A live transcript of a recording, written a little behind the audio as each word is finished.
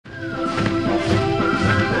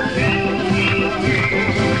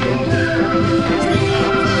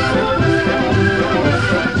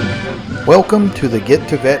Welcome to the Get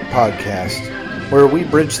to Vet podcast, where we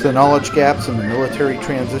bridge the knowledge gaps in the military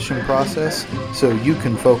transition process so you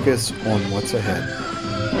can focus on what's ahead.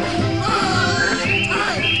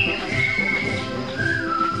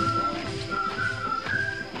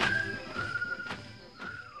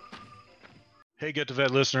 Hey, Get to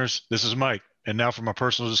Vet listeners, this is Mike, and now for my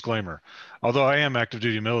personal disclaimer. Although I am active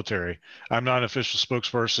duty military, I'm not an official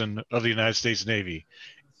spokesperson of the United States Navy.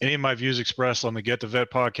 Any of my views expressed on the Get to Vet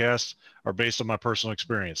podcast are based on my personal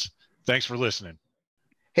experience. Thanks for listening.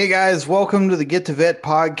 Hey guys, welcome to the Get to Vet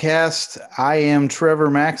podcast. I am Trevor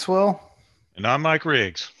Maxwell. And I'm Mike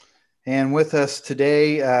Riggs. And with us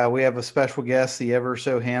today, we have a special guest, the ever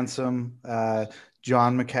so handsome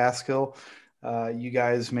John McCaskill. You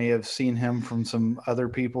guys may have seen him from some other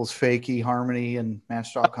people's fake eHarmony and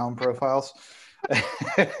Match.com profiles.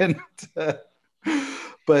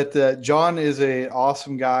 But John is an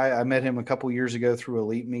awesome guy. I met him a couple years ago through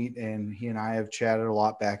Elite Meet, and he and I have chatted a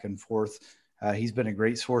lot back and forth. He's been a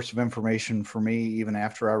great source of information for me even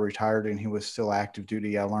after I retired and he was still active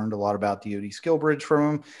duty. I learned a lot about DoD SkillBridge from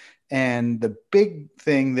him. And the big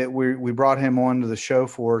thing that we brought him on to the show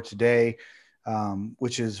for today,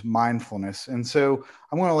 which is mindfulness. And so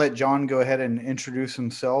I'm going to let John go ahead and introduce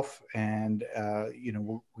himself and,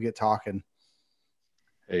 we'll get talking.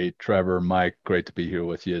 Hey, Trevor, Mike, great to be here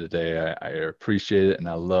with you today. I appreciate it, and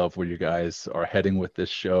I love where you guys are heading with this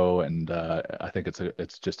show. And I think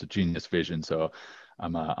it's just a genius vision. So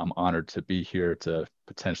I'm honored to be here to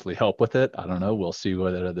potentially help with it. I don't know. We'll see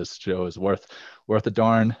whether this show is worth a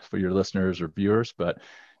darn for your listeners or viewers. But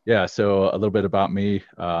yeah, so a little bit about me.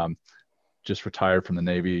 Just retired from the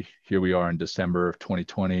Navy. Here we are in December of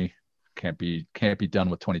 2020. Can't be done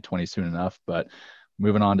with 2020 soon enough, but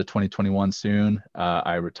moving on to 2021 soon.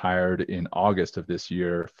 I retired in August of this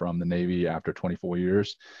year from the Navy after 24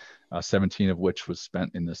 years, 17 of which was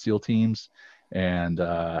spent in the SEAL teams, and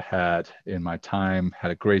had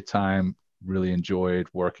a great time, really enjoyed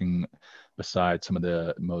working beside some of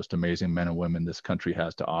the most amazing men and women this country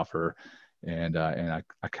has to offer. And I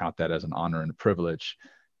count that as an honor and a privilege.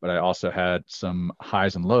 But I also had some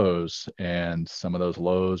highs and lows, and some of those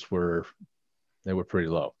lows were pretty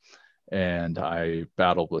low. And I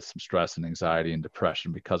battled with some stress and anxiety and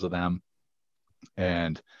depression because of them,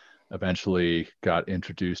 and eventually got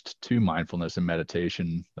introduced to mindfulness and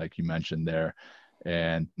meditation, like you mentioned there.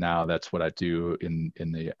 And now that's what I do in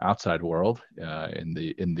the outside world, in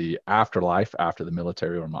the afterlife, after the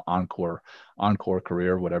military, or my encore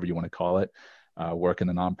career, whatever you want to call it. Work in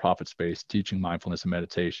the nonprofit space, teaching mindfulness and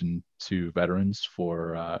meditation to veterans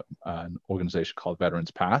for an organization called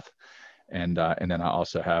Veterans Path. And then I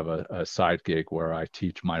also have a side gig where I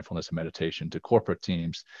teach mindfulness and meditation to corporate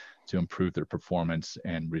teams to improve their performance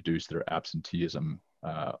and reduce their absenteeism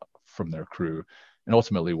from their crew. And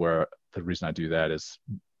ultimately, where the reason I do that is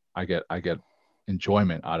I get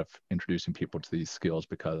enjoyment out of introducing people to these skills,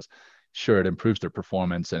 because sure, it improves their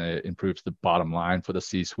performance and it improves the bottom line for the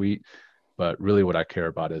C-suite. But really what I care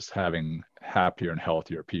about is having happier and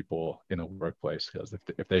healthier people in the workplace, because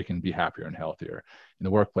if they can be happier and healthier in the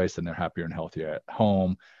workplace, then they're happier and healthier at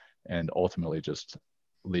home, and ultimately just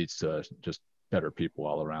leads to just better people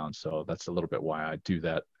all around. So that's a little bit why I do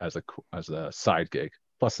that as a side gig,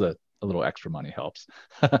 plus a little extra money helps.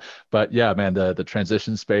 But yeah, man, the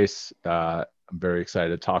transition space, I'm very excited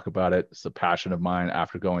to talk about it. It's a passion of mine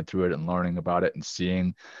after going through it and learning about it and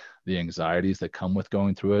seeing the anxieties that come with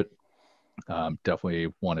going through it.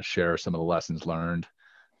 Definitely want to share some of the lessons learned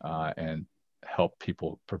and help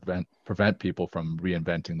people prevent people from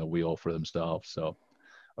reinventing the wheel for themselves. So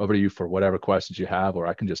over to you for whatever questions you have, or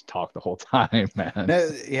I can just talk the whole time, man. No,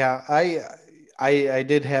 yeah, I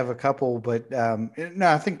did have a couple, but no,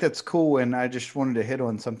 I think that's cool. And I just wanted to hit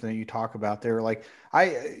on something that you talk about there. Like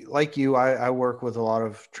I work with a lot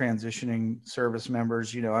of transitioning service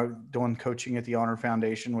members. I'm doing coaching at the Honor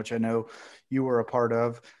Foundation, which I know you were a part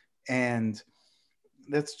of. And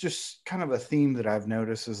that's just kind of a theme that I've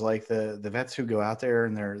noticed is like the vets who go out there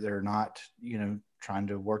and they're not, trying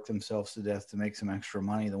to work themselves to death to make some extra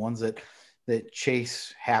money. The ones that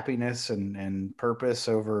chase happiness and purpose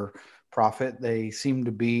over profit, they seem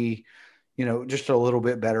to be, just a little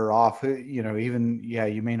bit better off. Even,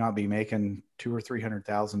 you may not be making $200,000 or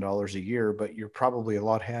 $300,000 a year, but you're probably a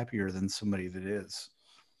lot happier than somebody that is.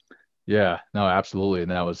 Yeah, no, absolutely.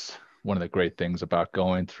 And that was one of the great things about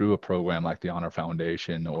going through a program like the Honor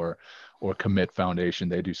Foundation or Commit Foundation.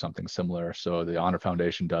 They do something similar. So the Honor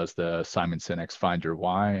Foundation does the Simon Sinek's Find Your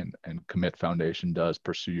Why, and Commit Foundation does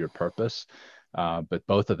Pursue Your Purpose. But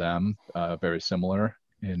both of them very similar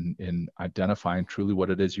in identifying truly what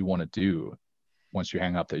it is you want to do once you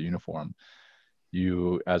hang up the uniform.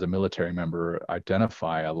 you as a military member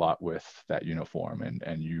identify a lot with that uniform,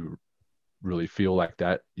 and you really feel like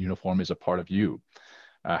that uniform is a part of you.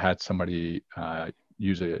 I had somebody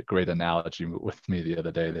use a great analogy with me the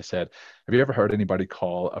other day. They said, "Have you ever heard anybody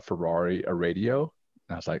call a Ferrari a radio?"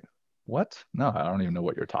 And I was like, "What? No, I don't even know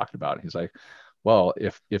what you're talking about." He's like, "Well,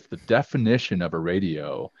 if the definition of a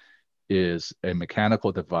radio is a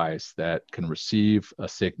mechanical device that can receive a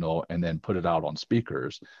signal and then put it out on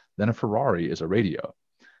speakers, then a Ferrari is a radio.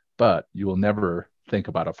 But you will never think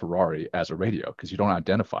about a Ferrari as a radio because you don't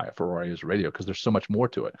identify a Ferrari as a radio because there's so much more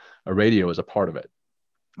to it. A radio is a part of it.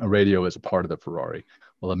 A radio is a part of the Ferrari.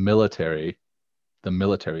 Well, the military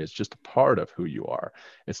is just a part of who you are.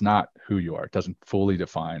 It's not who you are. It doesn't fully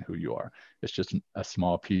define who you are. It's just a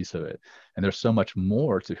small piece of it. And there's so much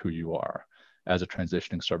more to who you are as a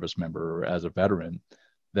transitioning service member or as a veteran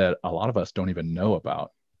that a lot of us don't even know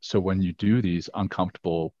about. So when you do these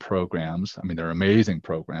uncomfortable programs, I mean, they're amazing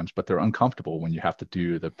programs, but they're uncomfortable when you have to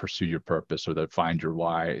do the Pursue Your Purpose or the Find Your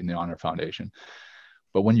Why in the Honor Foundation.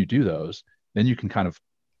 But when you do those, then you can kind of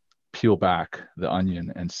peel back the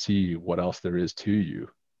onion and see what else there is to you.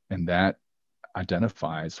 And that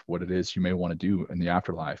identifies what it is you may want to do in the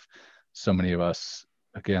afterlife. So many of us,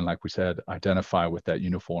 again, like we said, identify with that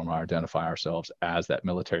uniform, or identify ourselves as that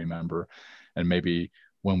military member. And maybe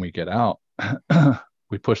when we get out,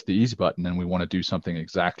 we push the easy button and we want to do something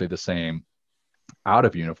exactly the same out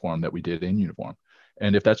of uniform that we did in uniform.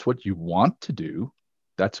 And if that's what you want to do,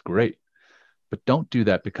 that's great. But don't do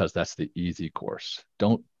that because that's the easy course.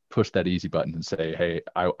 Don't push that easy button and say, hey,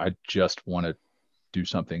 I just want to do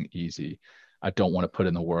something easy. I don't want to put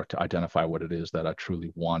in the work to identify what it is that I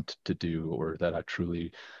truly want to do, or that I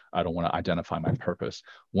don't want to identify my purpose.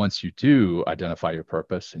 Once you do identify your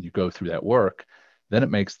purpose and you go through that work, then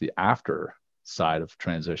it makes the after side of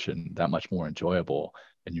transition that much more enjoyable.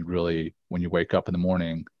 And you really, when you wake up in the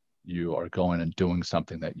morning, you are going and doing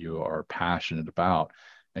something that you are passionate about,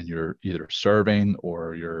 and you're either serving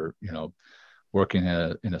or you're, working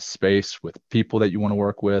in a space with people that you want to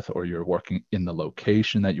work with, or you're working in the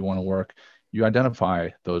location that you want to work. You identify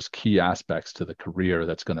those key aspects to the career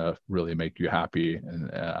that's going to really make you happy and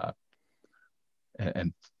have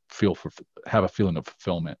a feeling of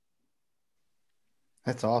fulfillment.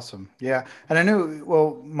 That's awesome. Yeah. And I know,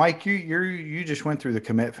 well, Mike, you just went through the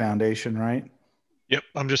Commit Foundation, right? Yep.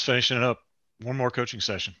 I'm just finishing it up. One more coaching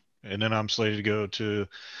session, and then I'm slated to go to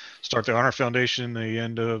start the Honor Foundation the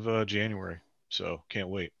end of January. So can't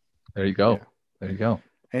wait. There you go. Yeah. There you go.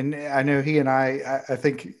 And I know he and I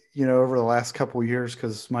think, over the last couple of years,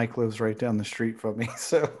 because Mike lives right down the street from me.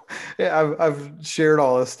 So yeah, I've shared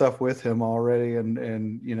all this stuff with him already.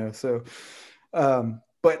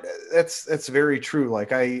 But that's very true.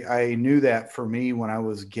 Like I knew that for me when I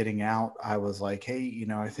was getting out, I was like, hey,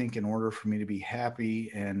 I think in order for me to be happy,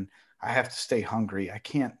 and I have to stay hungry, I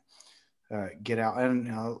can't get out. And,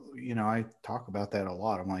 I talk about that a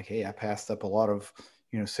lot. I'm like, hey, I passed up a lot of,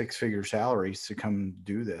 6-figure salaries to come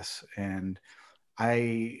do this. And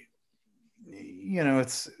it's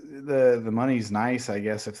the money's nice, I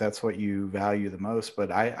guess, if that's what you value the most,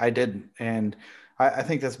 but I didn't. And I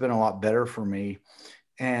think that's been a lot better for me.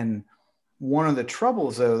 And one of the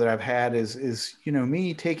troubles though that I've had is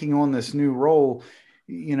me taking on this new role.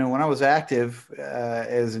 When I was active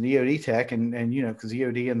as an EOD tech, and because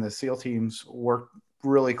EOD and the SEAL teams work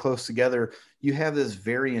really close together, you have this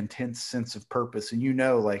very intense sense of purpose,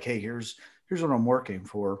 and like, hey, here's what I'm working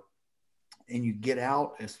for. And you get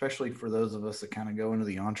out, especially for those of us that kind of go into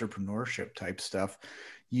the entrepreneurship type stuff,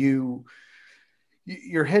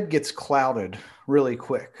 your head gets clouded really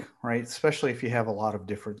quick, right? Especially if you have a lot of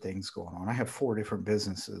different things going on. I have 4 different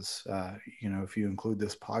businesses, if you include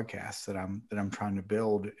this podcast that I'm trying to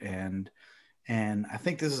build. And I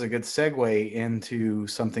think this is a good segue into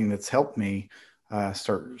something that's helped me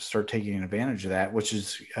start taking advantage of that, which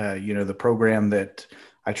is, the program that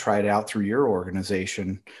I tried out through your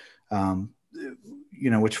organization,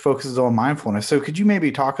 which focuses on mindfulness. So could you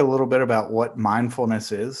maybe talk a little bit about what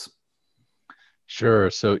mindfulness is? Sure.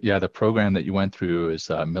 So yeah, the program that you went through is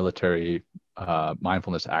Military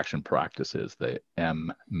Mindfulness Action Practices, the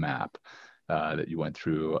MMAP, that you went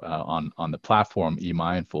through on the platform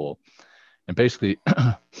eMindful. And basically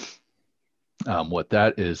what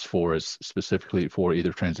that is for is specifically for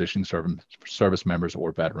either transitioning service members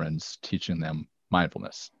or veterans, teaching them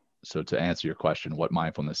mindfulness. So to answer your question, what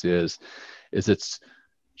mindfulness is it's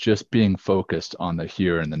just being focused on the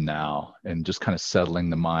here and the now, and just kind of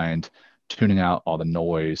settling the mind, tuning out all the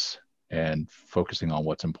noise and focusing on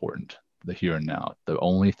what's important, the here and now. The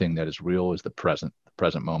only thing that is real is the present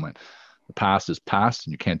moment. The past is past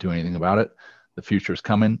and you can't do anything about it. The future is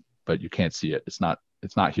coming but you can't see it. It's not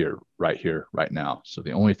here, right now. So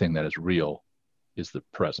the only thing that is real is the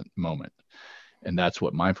present moment. And that's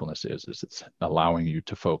what mindfulness is it's allowing you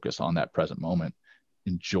to focus on that present moment,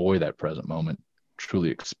 enjoy that present moment, truly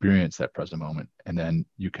experience that present moment, and then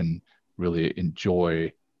you can really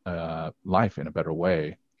enjoy life in a better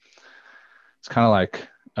way. It's kind of like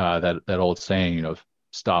that old saying,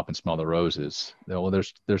 stop and smell the roses. Well,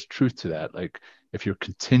 there's truth to that. Like if you're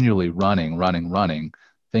continually running,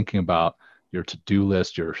 thinking about your to-do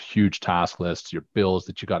list, your huge task list, your bills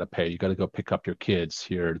that you got to pay, you got to go pick up your kids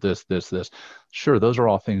here, this. Sure, those are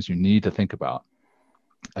all things you need to think about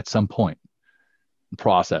at some point.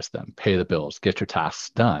 Process them, pay the bills, get your tasks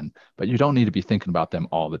done, but you don't need to be thinking about them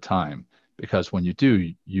all the time, because when you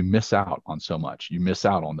do, you miss out on so much. You miss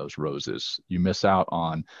out on those roses. You miss out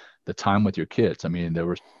on the time with your kids. I mean, there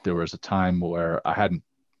was a time where I hadn't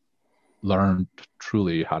learned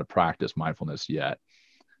truly how to practice mindfulness yet.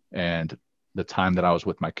 And the time that I was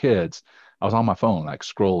with my kids, I was on my phone, like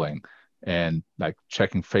scrolling and like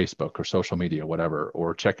checking Facebook or social media, whatever,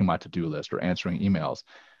 or checking my to-do list or answering emails.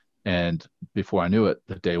 And before I knew it,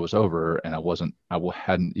 the day was over and I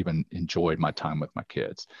hadn't even enjoyed my time with my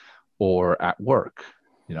kids. Or at work,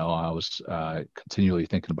 I was continually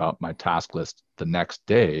thinking about my task list the next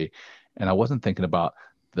day, and I wasn't thinking about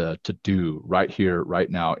the to-do right here, right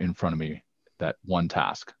now in front of me, that one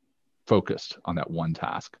task, focused on that one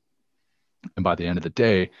task. And by the end of the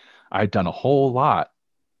day, I'd done a whole lot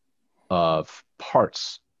of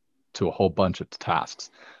parts to a whole bunch of tasks,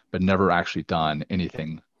 but never actually done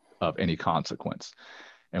anything of any consequence.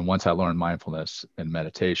 And once I learned mindfulness and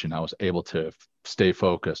meditation, I was able to stay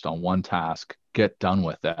focused on one task, get done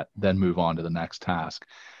with that, then move on to the next task.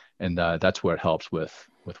 And that's where it helps with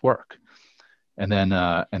work. And then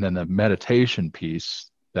the meditation piece,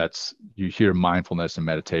 you hear mindfulness and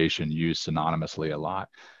meditation used synonymously a lot,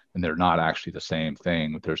 and they're not actually the same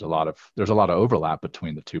thing. There's a lot of overlap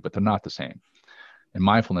between the two, but they're not the same. And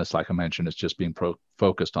mindfulness, like I mentioned, is just being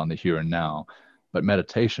focused on the here and now. But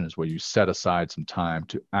meditation is where you set aside some time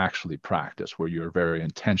to actually practice, where you're very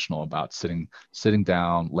intentional about sitting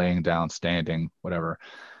down, laying down, standing, whatever,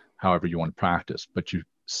 however you want to practice, but you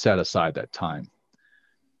set aside that time.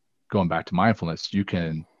 Going back to mindfulness, you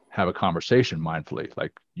can have a conversation mindfully,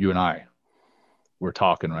 like you and I, we're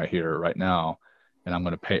talking right here, right now, and I'm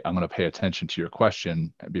going to pay attention to your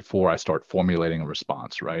question before I start formulating a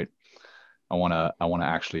response, right? I want to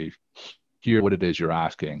actually hear what it is you're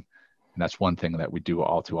asking. And that's one thing that we do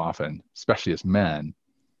all too often, especially as men,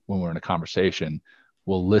 when we're in a conversation,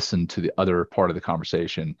 we'll listen to the other part of the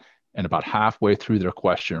conversation. And about halfway through their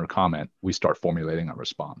question or comment, we start formulating a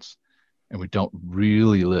response. And we don't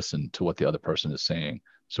really listen to what the other person is saying.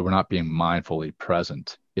 So we're not being mindfully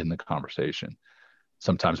present in the conversation.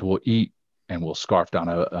 Sometimes we'll eat and we'll scarf down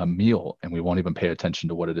a meal and we won't even pay attention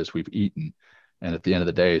to what it is we've eaten. And at the end of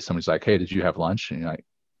the day, somebody's like, hey, did you have lunch? And you're like,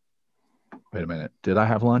 wait a minute, did I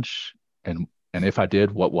have lunch? And if I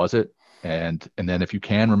did, what was it? And then if you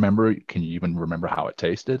can remember, can you even remember how it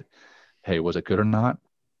tasted? Hey, was it good or not?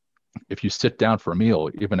 If you sit down for a meal,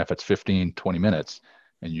 even if it's 15, 20 minutes,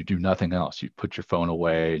 and you do nothing else, you put your phone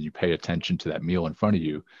away and you pay attention to that meal in front of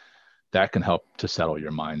you, that can help to settle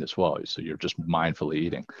your mind as well. So you're just mindfully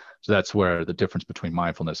eating. So that's where the difference between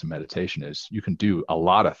mindfulness and meditation is. You can do a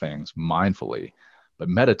lot of things mindfully, but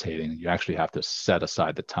meditating, you actually have to set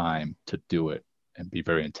aside the time to do it and be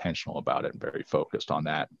very intentional about it and very focused on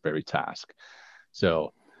that very task.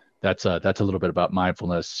 So that's a little bit about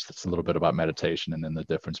mindfulness. It's a little bit about meditation, and then the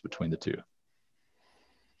difference between the two.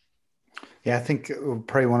 Yeah, I think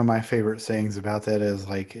probably one of my favorite sayings about that is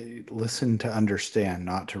like, listen to understand,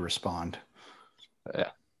 not to respond. Yeah,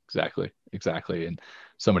 exactly. And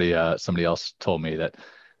somebody else told me that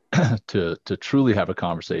to truly have a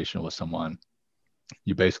conversation with someone,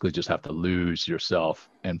 you basically just have to lose yourself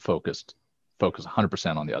and focus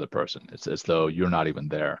 100% on the other person. It's as though you're not even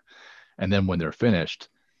there. And then when they're finished,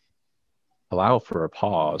 allow for a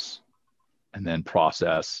pause and then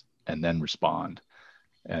process and then respond.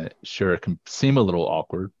 And sure, it can seem a little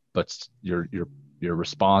awkward, but your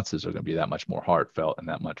responses are going to be that much more heartfelt and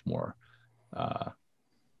that much more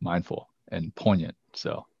mindful and poignant.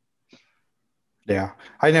 So, yeah,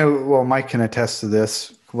 I know. Well, Mike can attest to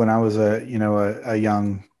this. When I was a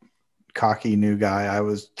young, cocky new guy, I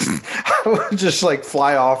would just like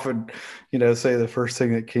fly off and say the first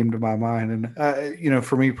thing that came to my mind. And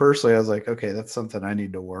for me personally, I was like, okay, that's something I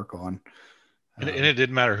need to work on. And it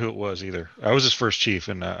didn't matter who it was either. I was his first chief,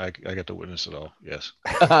 and I got to witness it all. Yes.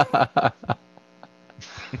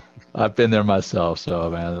 I've been there myself. So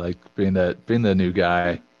man, like being the new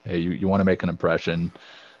guy, hey, you want to make an impression,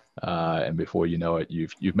 and before you know it,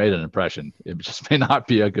 you've made an impression. It just may not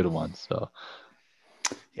be a good one. So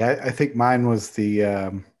yeah, I think mine was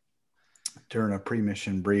the during a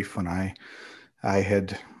pre-mission brief when I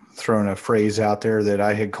had thrown a phrase out there that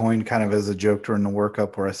I had coined kind of as a joke during the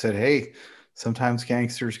workup, where I said, "Hey, sometimes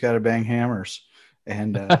gangsters got to bang hammers,"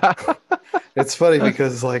 and it's funny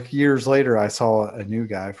because like years later, I saw a new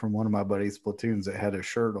guy from one of my buddies' platoons that had a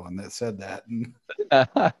shirt on that said that. And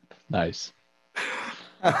nice.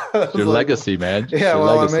 it's Your like, legacy, man. yeah, Your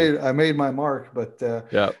well, legacy. I made my mark, but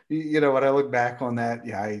Yeah. when I look back on that,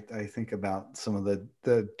 yeah, I think about some of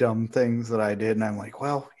the dumb things that I did, and I'm like,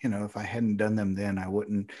 well, if I hadn't done them then, I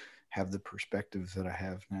wouldn't have the perspectives that I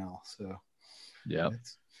have now. So yeah.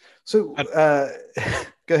 So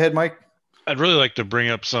go ahead, Mike. I'd really like to bring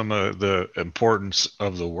up some of the importance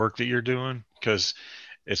of the work that you're doing, because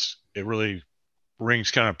it really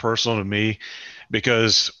rings kind of personal to me,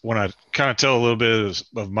 because when I kind of tell a little bit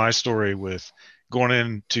of my story with going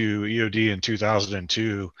into EOD in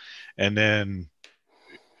 2002, and then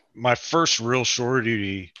my first real shore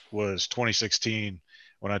duty was 2016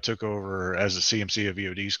 when I took over as a CMC of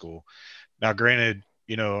EOD school. Now, granted,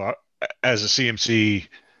 as a CMC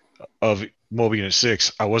of Mobile Unit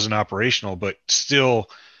 6, I wasn't operational, but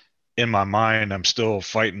still in my mind, I'm still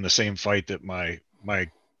fighting the same fight that my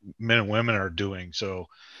men and women are doing. So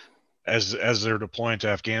as they're deploying to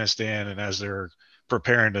Afghanistan and as they're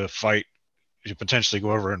preparing to fight, to potentially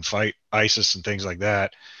go over and fight ISIS and things like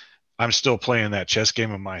that, I'm still playing that chess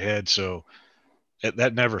game in my head. So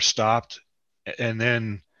that never stopped. And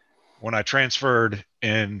then when I transferred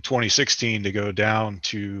in 2016 to go down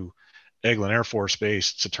to Eglin Air Force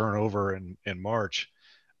Base to turn over in March,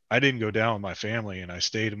 I didn't go down with my family, and I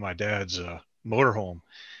stayed in my dad's motorhome.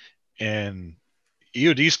 And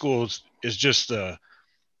EOD schools is just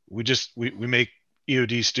we make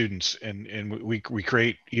EOD students, and we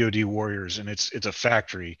create EOD warriors, and it's a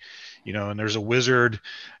factory, and there's a wizard,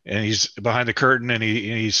 and he's behind the curtain, and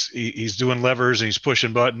he's doing levers, and he's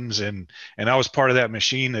pushing buttons, and I was part of that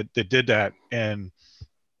machine that did that. And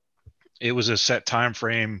it was a set time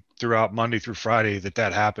frame throughout Monday through Friday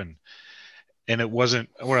that happened. And it wasn't,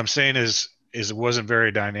 what I'm saying is it wasn't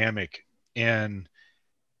very dynamic, and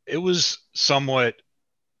it was somewhat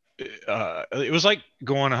it was like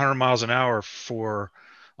going 100 miles an hour for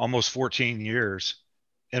almost 14 years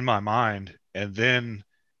in my mind, and then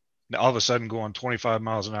all of a sudden going 25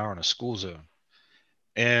 miles an hour in a school zone.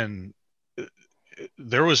 And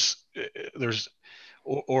there's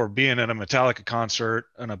or being at a Metallica concert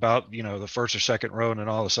and about the first or second row, and then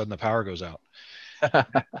all of a sudden the power goes out.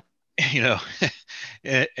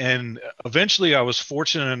 And eventually I was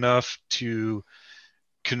fortunate enough to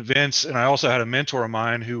convince, and I also had a mentor of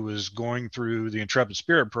mine who was going through the Intrepid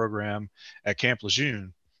Spirit program at Camp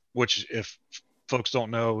Lejeune, which, if folks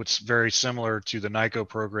don't know, it's very similar to the NICO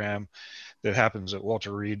program that happens at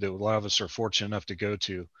Walter Reed that a lot of us are fortunate enough to go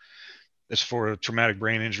to. It's for traumatic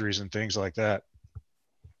brain injuries and things like that.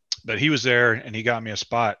 But he was there, and he got me a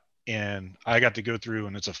spot, and I got to go through,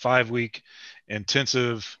 and it's a 5-week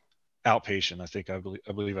intensive outpatient.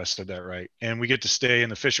 I believe I said that right. And we get to stay in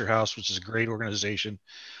the Fisher House, which is a great organization.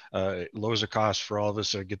 It lowers the cost for all of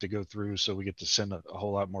us that get to go through, so we get to send a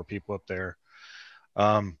whole lot more people up there.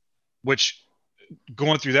 Which,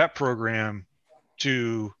 going through that program,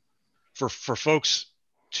 for folks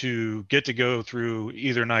to get to go through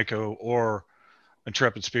either NICO or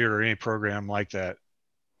Intrepid Spirit or any program like that,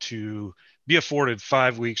 to be afforded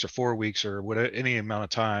 5 weeks or 4 weeks or any amount of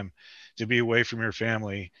time to be away from your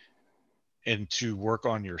family and to work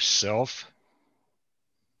on yourself,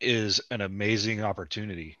 is an amazing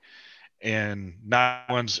opportunity, and not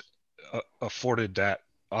one's afforded that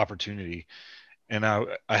opportunity. And I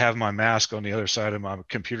have my mask on the other side of my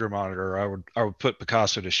computer monitor. I would put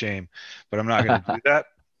Picasso to shame, but I'm not going to do that.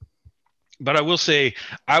 But I will say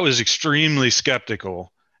I was extremely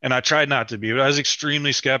skeptical, and I tried not to be, but I was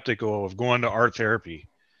extremely skeptical of going to art therapy.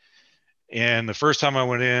 And the first time I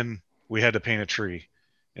went in, we had to paint a tree,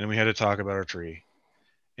 and we had to talk about our tree.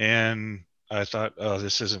 And I thought, oh,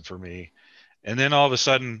 this isn't for me. And then all of a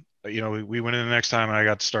sudden, we went in the next time, and I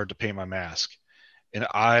got to start to paint my mask. And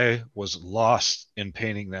I was lost in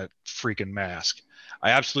painting that freaking mask.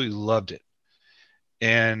 I absolutely loved it.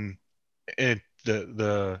 And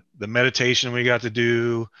the meditation we got to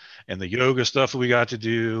do, and the yoga stuff that we got to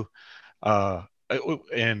do,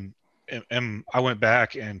 and I went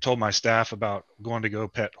back and told my staff about going to go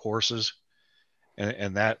pet horses,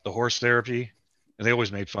 and that the horse therapy, and they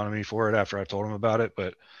always made fun of me for it after I told them about it.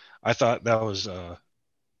 But I thought that was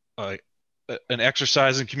an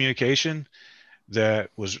exercise in communication that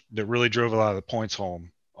really drove a lot of the points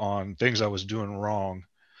home on things I was doing wrong,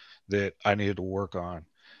 that I needed to work on.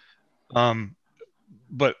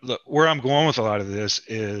 But where I'm going with a lot of this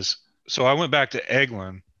is, so I went back to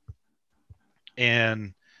Eglin,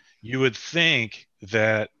 and you would think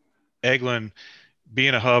that Eglin,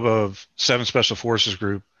 being a hub of 7 Special Forces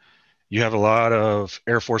Group, you have a lot of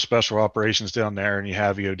Air Force Special Operations down there, and you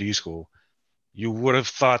have EOD school. You would have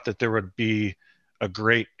thought that there would be a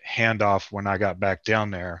great handoff when I got back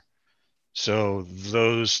down there. So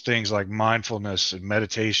those things like mindfulness and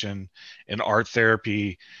meditation and art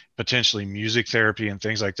therapy, potentially music therapy and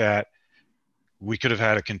things like that, we could have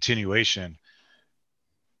had a continuation.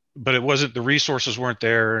 But it wasn't, the resources weren't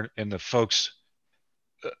there, and the folks,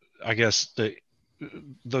 I guess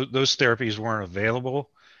those therapies weren't available.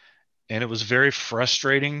 And it was very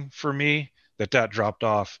frustrating for me that dropped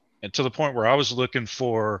off, and to the point where I was looking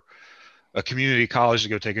for a community college to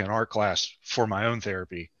go take an art class for my own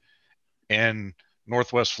therapy. And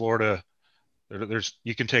Northwest Florida, there's,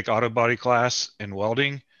 you can take auto body class and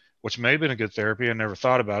welding, which may have been a good therapy. I never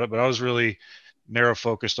thought about it, but I was really narrow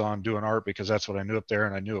focused on doing art because that's what I knew up there,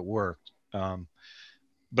 and I knew it worked.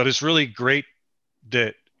 But it's really great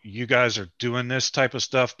that you guys are doing this type of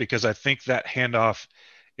stuff, because I think that handoff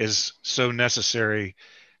is so necessary,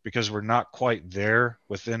 because we're not quite there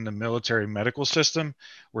within the military medical system.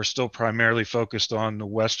 We're still primarily focused on the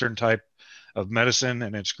Western type of medicine.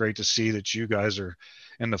 And it's great to see that you guys are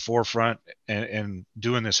in the forefront and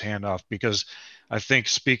doing this handoff, because I think,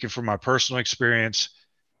 speaking from my personal experience,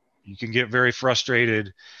 you can get very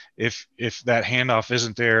frustrated if that handoff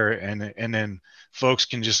isn't there, and then folks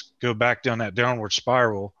can just go back down that downward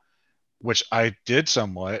spiral, which I did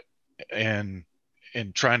somewhat, and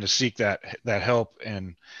trying to seek that help.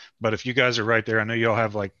 But if you guys are right there, I know y'all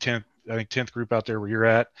have like 10th group out there where you're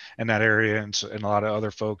at in that area, and a lot of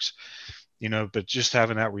other folks, but just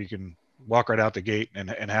having that where you can walk right out the gate and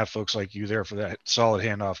have folks like you there for that solid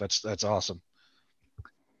handoff, that's awesome.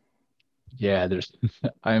 Yeah,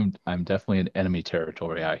 I'm definitely in enemy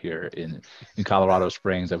territory out here in Colorado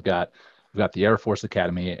Springs. I've got the Air Force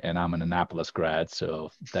Academy, and I'm an Annapolis grad,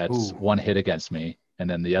 so that's one hit against me. And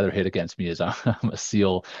then the other hit against me is I'm a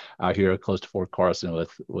SEAL out here close to Fort Carson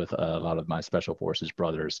with a lot of my Special Forces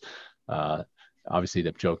brothers. Obviously,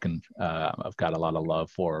 they're joking. I've got a lot of love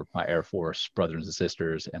for my Air Force brothers and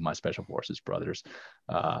sisters and my Special Forces brothers.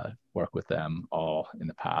 Work with them all in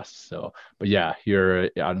the past. So, but yeah, here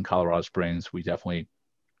out in Colorado Springs, we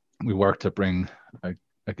work to bring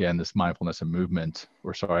again this mindfulness and movement,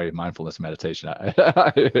 or sorry, mindfulness meditation.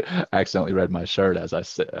 I accidentally read my shirt as I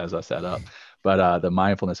set up, but the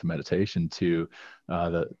mindfulness and meditation to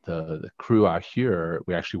the crew out here.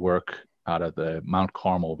 We actually work out of the Mount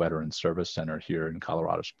Carmel Veterans Service Center here in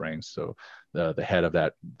Colorado Springs. So the head of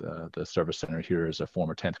that, the service center here, is a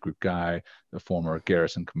former 10th Group guy, the former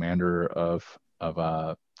garrison commander of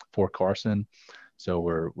Fort Carson. So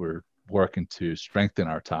we're working to strengthen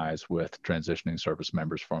our ties with transitioning service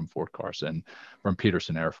members from Fort Carson, from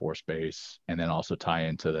Peterson Air Force Base, and then also tie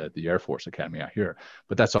into the Air Force Academy out here.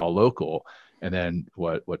 But that's all local. And then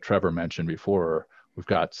what Trevor mentioned before, we've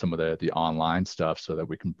got some of the online stuff so that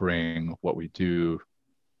we can bring what we do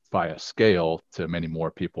via scale to many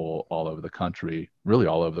more people all over the country, really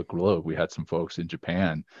all over the globe. We had some folks in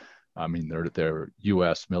Japan. I mean, they're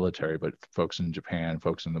U.S. military, but folks in Japan,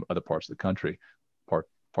 folks in the other parts of the country,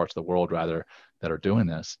 parts of the world rather, that are doing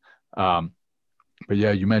this. But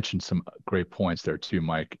yeah, you mentioned some great points there too,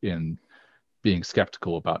 Mike, in being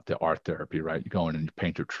skeptical about the art therapy, right? You go in and you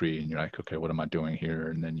paint your tree and you're like, okay, what am I doing here?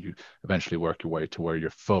 And then you eventually work your way to where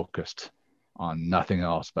you're focused on nothing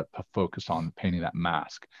else but focused on painting that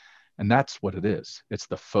mask. And that's what it is. It's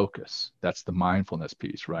the focus. That's the mindfulness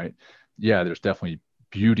piece, right? Yeah, there's definitely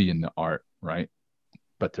beauty in the art, right?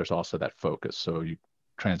 But there's also that focus. So you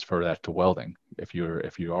transfer that to welding. If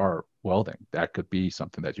you are welding, that could be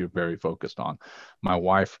something that you're very focused on. My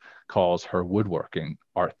wife calls her woodworking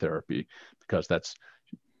art therapy, because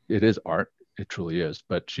it is art, it truly is,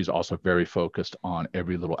 but she's also very focused on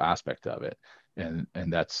every little aspect of it, and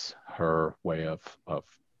that's her way of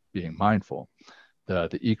being mindful.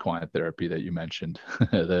 The equine therapy that you mentioned,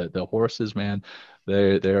 the horses, man,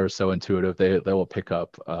 they are so intuitive. They will pick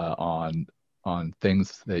up on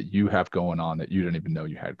things that you have going on that you didn't even know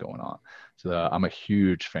you had going on. So I'm a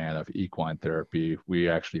huge fan of equine therapy. We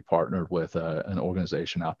actually partnered with an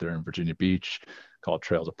organization out there in Virginia Beach called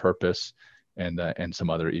Trails of Purpose, and some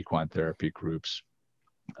other equine therapy groups.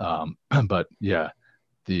 But yeah,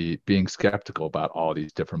 the being skeptical about all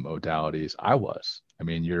these different modalities, I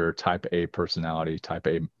mean, you're type A personality, type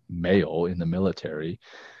A male in the military.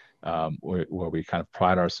 where we kind of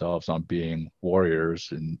pride ourselves on being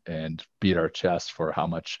warriors and beat our chest for how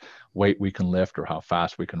much weight we can lift or how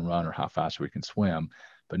fast we can run or how fast we can swim.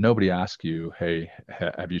 But nobody asks you, hey,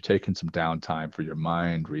 have you taken some downtime for your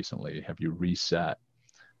mind recently? Have you reset?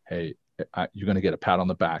 Hey, you're going to get a pat on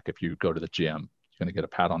the back if you go to the gym. You're going to get a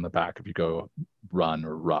pat on the back if you go run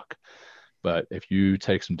or ruck. But if you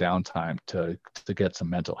take some downtime to get some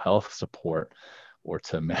mental health support or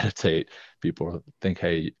to meditate, people think,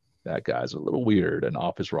 hey, that guy's a little weird and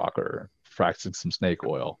off his rocker, practicing some snake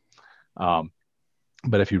oil.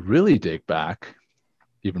 But if you really dig back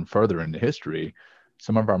even further into history,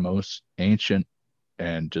 some of our most ancient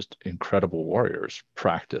and just incredible warriors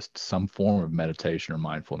practiced some form of meditation or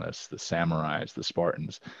mindfulness. The samurais, the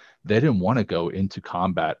Spartans, they didn't want to go into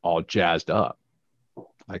combat all jazzed up.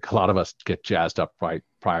 Like a lot of us get jazzed up right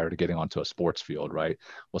prior to getting onto a sports field, right?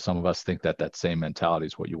 Well, some of us think that that same mentality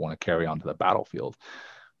is what you want to carry onto the battlefield.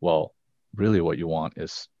 Well, really what you want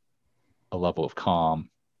is a level of calm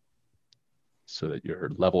so that you're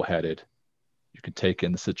level-headed. You can take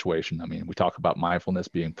in the situation. I mean, we talk about mindfulness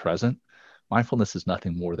being present. Mindfulness is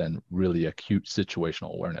nothing more than really acute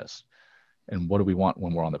situational awareness. And what do we want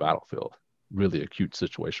when we're on the battlefield? Really acute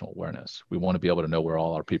situational awareness. We want to be able to know where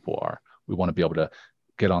all our people are. We want to be able to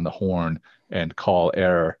get on the horn and call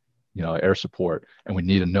air support. And we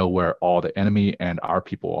need to know where all the enemy and our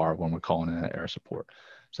people are when we're calling in air support.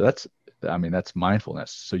 So that's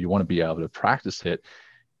mindfulness. So you want to be able to practice it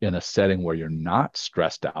in a setting where you're not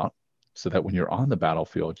stressed out, so that when you're on the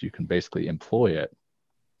battlefield, you can basically employ it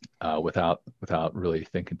without really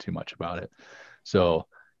thinking too much about it. So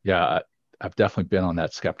yeah, I've definitely been on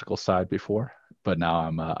that skeptical side before, but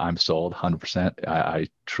now I'm sold 100%. I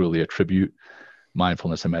truly attribute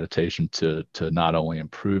mindfulness and meditation to not only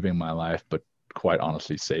improving my life, but quite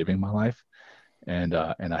honestly saving my life. And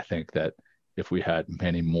I think that if we had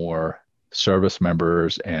many more service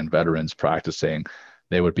members and veterans practicing,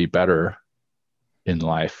 they would be better in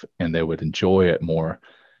life and they would enjoy it more.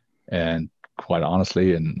 And quite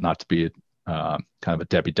honestly, and not to be kind of a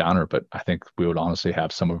Debbie Downer, but I think we would honestly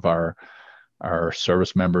have some of our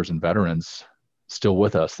service members and veterans still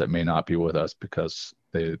with us that may not be with us because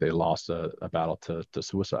they lost a battle to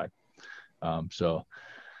suicide. So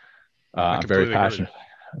I'm very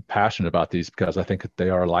passionate about these because I think they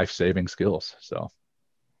are life-saving skills. So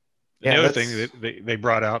the other thing that they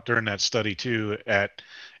brought out during that study too at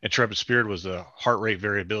Intrepid Spirit was the heart rate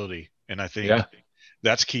variability. And I think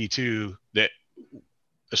that's key too, that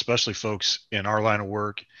especially folks in our line of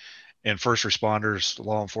work and first responders,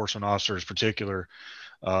 law enforcement officers in particular,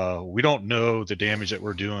 we don't know the damage that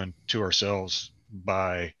we're doing to ourselves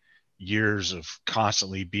by years of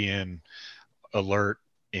constantly being alert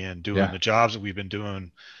and doing the jobs that we've been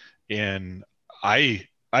doing. And I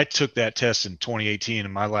took that test in 2018,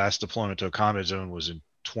 and my last deployment to a combat zone was in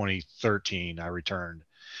 2013. I returned,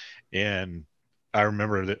 and I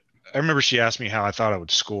remember she asked me how I thought I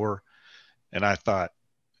would score, and I thought,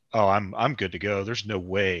 oh, I'm good to go. There's no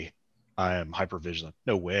way I am hypervigilant.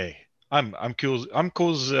 No way. I'm cool. I'm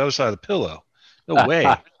cool as the other side of the pillow. No way.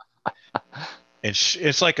 And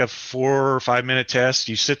it's like a 4 or 5 minute test.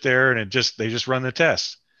 You sit there and they just run the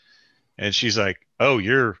test. And she's like, oh,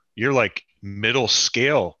 you're like middle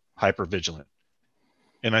scale hypervigilant.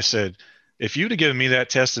 And I said, if you'd have given me that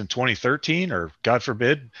test in 2013 or God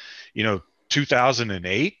forbid,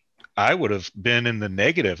 2008, I would have been in the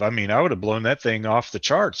negative. I mean, I would have blown that thing off the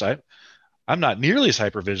charts. I'm not nearly as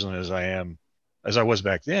hypervigilant as I was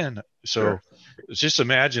back then. So just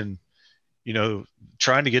imagine,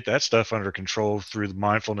 trying to get that stuff under control through the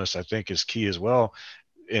mindfulness, I think is key as well.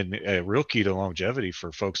 And a real key to longevity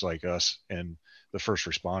for folks like us and the first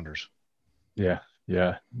responders. Yeah,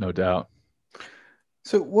 no doubt.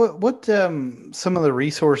 So what some of the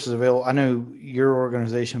resources available? I know your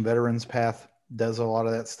organization, Veterans Path, does a lot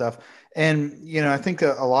of that stuff. And, I think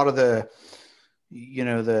that a lot of the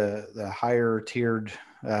higher tiered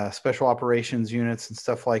special operations units and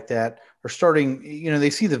stuff like that are starting, they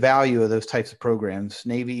see the value of those types of programs.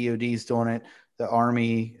 Navy EOD's doing it. The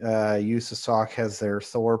Army, USASOC has their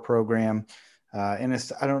Thor program.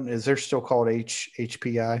 Is there still called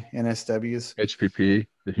HPI, NSWs? HPP,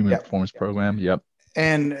 the Human Performance Program. Yep.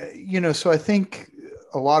 And, so I think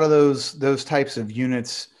a lot of those types of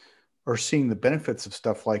units are seeing the benefits of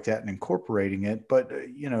stuff like that and incorporating it. But,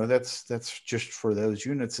 that's just for those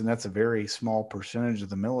units. And that's a very small percentage of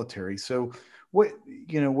the military. So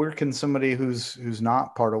where can somebody who's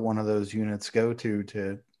not part of one of those units go to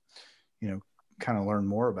kind of learn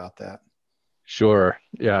more about that? Sure.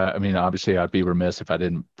 Yeah. I mean, obviously, I'd be remiss if I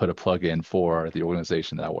didn't put a plug in for the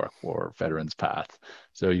organization that I work for, Veterans Path.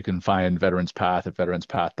 So you can find Veterans Path at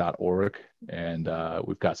veteranspath.org. And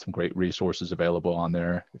we've got some great resources available on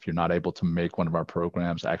there. If you're not able to make one of our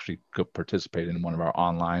programs, actually go participate in one of our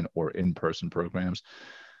online or in-person programs.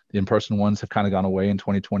 The in-person ones have kind of gone away in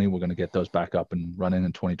 2020. We're going to get those back up and running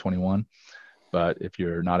in 2021. But if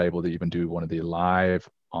you're not able to even do one of the live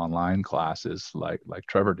online classes like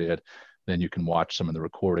Trevor did, then you can watch some of the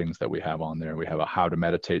recordings that we have on there. We have a How to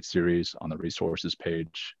Meditate series on the resources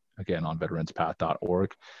page, again, on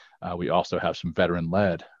veteranspath.org. We also have some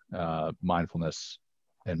veteran-led mindfulness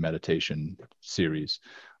and meditation series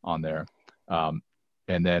on there.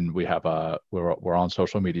 And then we have we're on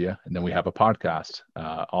social media, and then we have a podcast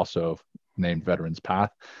also named Veterans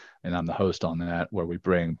Path, and I'm the host on that, where we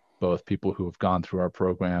bring both people who have gone through our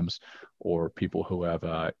programs or people who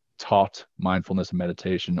have taught mindfulness and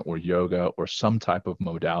meditation or yoga or some type of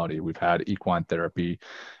modality. We've had equine therapy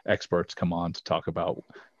experts come on to talk about,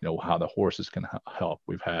 how the horses can help.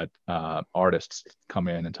 We've had artists come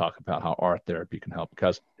in and talk about how art therapy can help,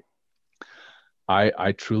 because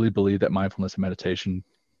I truly believe that mindfulness and meditation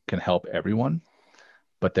can help everyone,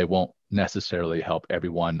 but they won't necessarily help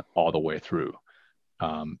everyone all the way through.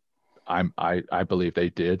 I believe they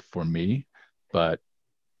did for me, but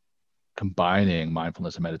combining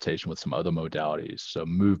mindfulness and meditation with some other modalities, so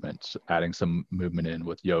movements, adding some movement in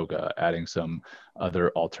with yoga, adding some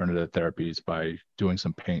other alternative therapies by doing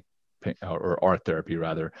some paint or art therapy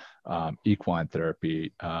rather, equine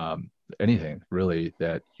therapy, anything really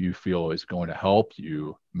that you feel is going to help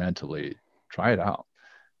you mentally, try it out.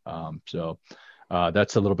 So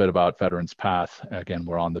that's a little bit about Veterans Path. Again,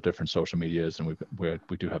 we're on the different social medias, and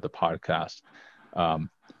we do have the podcast.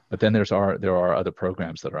 But then there are other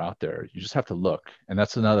programs that are out there. You just have to look, and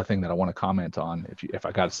that's another thing that I want to comment on. If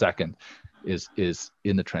I got a second, is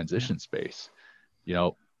in the transition space.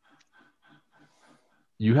 You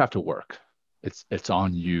have to work. It's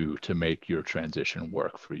on you to make your transition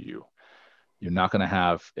work for you. You're not going to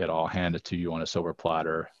have it all handed to you on a silver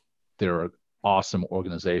platter. There are awesome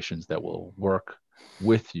organizations that will work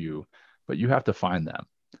with you, but you have to find them.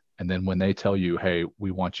 And then when they tell you, hey,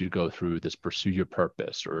 we want you to go through this, pursue your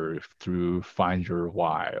purpose, or through find your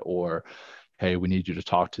why, or hey, we need you to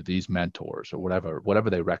talk to these mentors, or whatever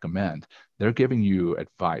they recommend, they're giving you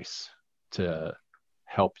advice to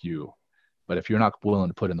help you. But if you're not willing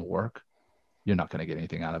to put in the work, you're not going to get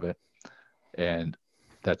anything out of it. And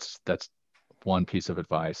that's one piece of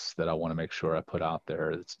advice that I want to make sure I put out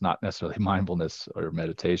there. It's not necessarily mindfulness or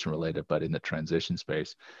meditation related, but in the transition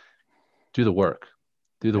space, do the work.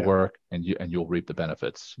 Do the work, and you'll reap the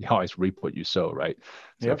benefits. You always reap what you sow, right?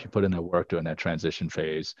 So if you put in the work during that transition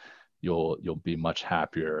phase, you'll be much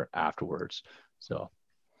happier afterwards. So,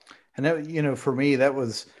 and that, for me,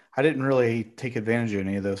 I didn't really take advantage of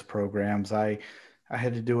any of those programs. I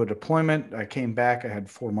had to do a deployment. I came back. I had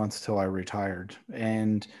 4 months till I retired,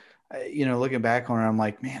 and looking back on it, I'm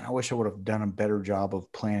like, man, I wish I would have done a better job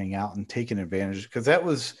of planning out and taking advantage, because that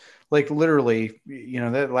was like literally,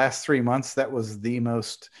 that last 3 months, that was the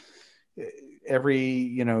most,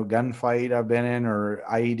 every, gunfight I've been in, or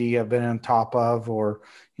IED I've been on top of, or,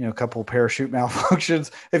 a couple of parachute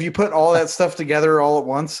malfunctions. If you put all that stuff together all at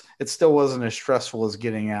once, it still wasn't as stressful as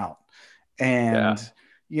getting out. And,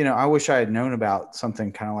 I wish I had known about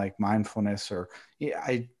something kind of like mindfulness, or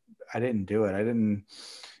I didn't do it. I didn't.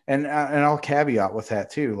 And I'll caveat with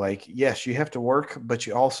that too. Like, yes, you have to work, but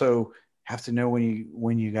you also have to know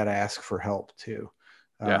when you got to ask for help too.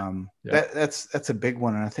 That's a big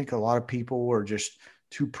one. And I think a lot of people are just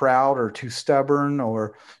too proud or too stubborn,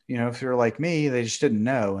 or, if you're like me, they just didn't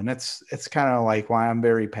know. And it's kind of like why I'm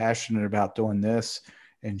very passionate about doing this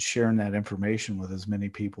and sharing that information with as many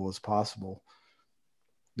people as possible.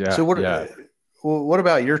 Yeah. So what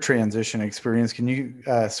about your transition experience? Can you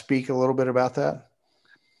speak a little bit about that?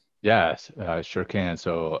 Yes, I sure can.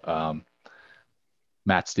 So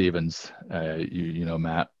Matt Stevens, you know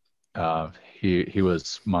Matt, he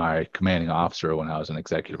was my commanding officer when I was an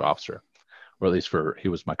executive officer, or at least he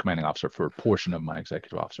was my commanding officer for a portion of my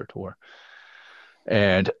executive officer tour.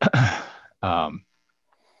 And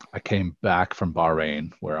I came back from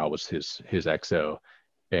Bahrain, where I was his XO,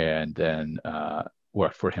 and then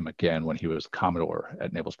worked for him again when he was Commodore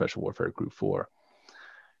at Naval Special Warfare Group 4.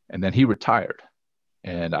 And then he retired.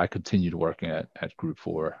 And I continued working at Group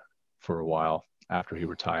 4 for a while after he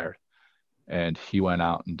retired. And he went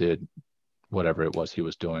out and did whatever it was he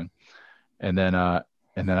was doing. And then I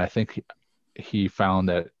think he found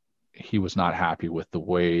that he was not happy with the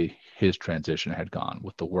way his transition had gone,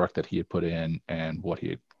 with the work that he had put in and what he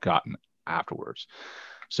had gotten afterwards.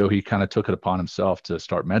 So he kind of took it upon himself to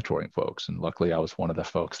start mentoring folks. And luckily I was one of the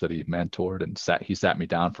folks that he mentored, and he sat me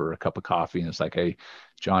down for a cup of coffee and it's like, hey,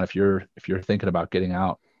 John, if you're thinking about getting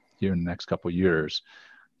out here in the next couple of years,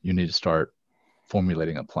 you need to start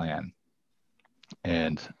formulating a plan.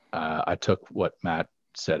 And I took what Matt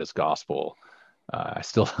said as gospel. I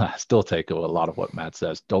still take a lot of what Matt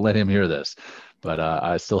says. Don't let him hear this, but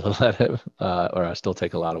I still let him, or I still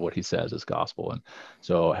take a lot of what he says as gospel. And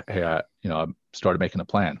so, hey, I started making a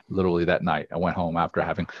plan. Literally that night, I went home after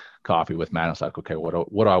having coffee with Matt. I was like, okay, what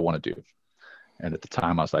do I want to do? And at the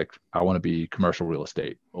time, I was like, I want to be commercial real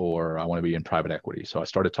estate, or I want to be in private equity. So I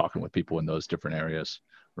started talking with people in those different areas,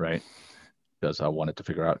 right? Because I wanted to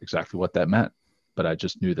figure out exactly what that meant. But I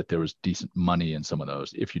just knew that there was decent money in some of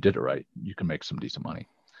those. If you did it right, you can make some decent money.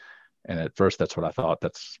 And at first, that's what I thought.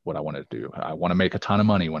 That's what I wanted to do. I want to make a ton of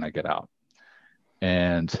money when I get out.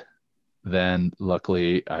 And then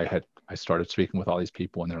luckily, I started speaking with all these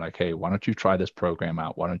people, and they're like, hey, why don't you try this program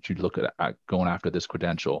out? Why don't you look at going after this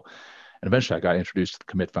credential? And eventually, I got introduced to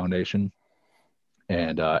the Commit Foundation.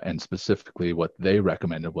 And specifically what they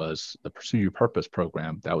recommended was the Pursue Your Purpose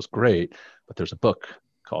program. That was great, but there's a book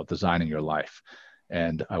called Designing Your Life.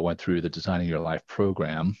 And I went through the Designing Your Life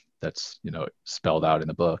program that's, spelled out in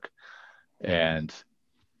the book. And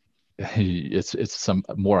it's some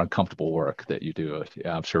more uncomfortable work that you do.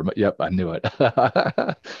 Yeah, I'm sure. Yep, I knew it.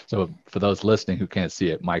 So for those listening who can't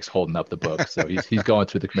see it, Mike's holding up the book. So he's going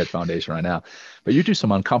through the Commit Foundation right now. But you do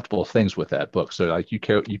some uncomfortable things with that book. So like you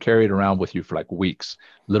carry it around with you for like weeks,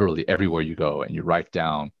 literally everywhere you go, and you write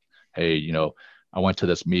down, hey, I went to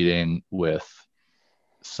this meeting with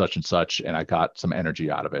such and such, and I got some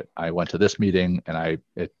energy out of it. I went to this meeting and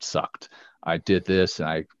it sucked. I did this and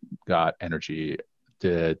I got energy.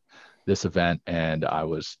 Did this event and I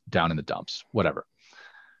was down in the dumps, whatever.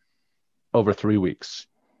 Over 3 weeks,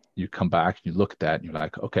 you come back, you look at that and you're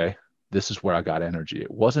like, okay, this is where I got energy.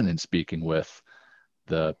 It wasn't in speaking with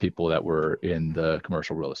the people that were in the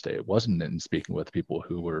commercial real estate. It wasn't in speaking with people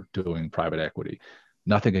who were doing private equity.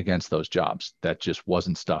 Nothing against those jobs. That just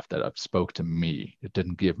wasn't stuff that spoke to me. It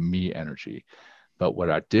didn't give me energy. But what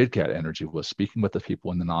I did get energy was speaking with the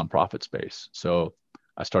people in the nonprofit space. So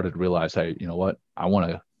I started to realize, hey, you know what? I want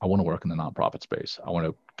to work in the nonprofit space. I want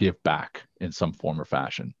to give back in some form or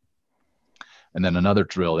fashion. And then another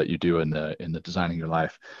drill that you do in the Designing Your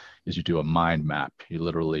Life is you do a mind map. You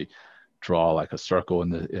literally draw like a circle in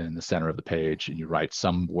the center of the page, and you write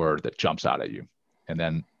some word that jumps out at you. And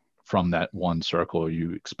then from that one circle,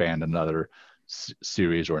 you expand another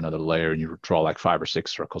series or another layer, and you draw like 5 or 6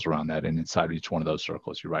 circles around that. And inside of each one of those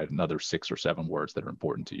circles, you write another 6 or 7 words that are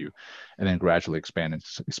important to you, and then gradually expand.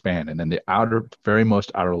 And then the very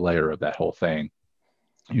most outer layer of that whole thing,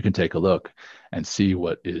 you can take a look and see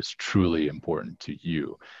what is truly important to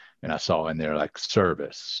you. And I saw in there like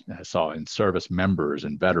service, and I saw in service members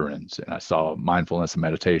and veterans, and I saw mindfulness and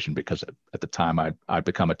meditation, because at the time I'd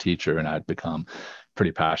become a teacher and I'd become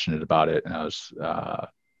pretty passionate about it. And I was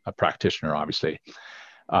a practitioner, obviously.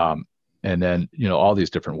 And then, all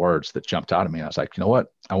these different words that jumped out at me. And I was like, you know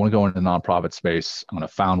what? I want to go into the nonprofit space. I'm going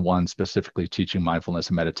to found one specifically teaching mindfulness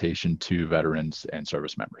and meditation to veterans and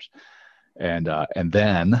service members. And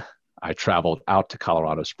then I traveled out to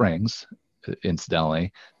Colorado Springs,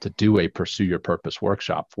 incidentally, to do a Pursue Your Purpose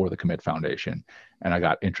workshop for the Commit Foundation. And I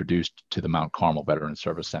got introduced to the Mount Carmel Veterans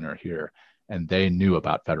Service Center here. And they knew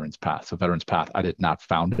about Veterans Path. So Veterans Path, I did not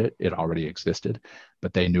found it. It already existed,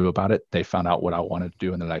 but they knew about it. They found out what I wanted to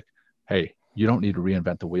do. And they're like, hey, you don't need to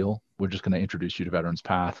reinvent the wheel. We're just going to introduce you to Veterans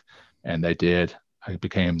Path. And they did. I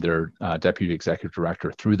became their deputy executive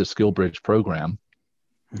director through the SkillBridge program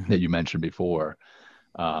that you mentioned before.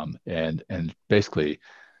 And basically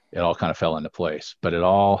it all kind of fell into place. But it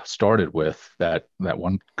all started with that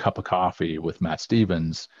one cup of coffee with Matt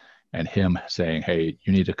Stevens, and him saying, hey,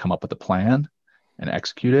 you need to come up with a plan and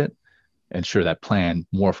execute it. And sure, that plan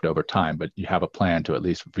morphed over time, but you have a plan to at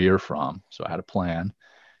least veer from. So I had a plan,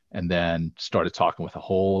 and then started talking with a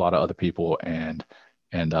whole lot of other people, and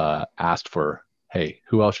asked for, hey,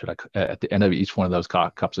 who else should I, at the end of each one of those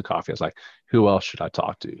cups of coffee, I was like, who else should I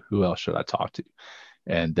talk to? Who else should I talk to?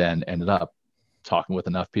 And then ended up talking with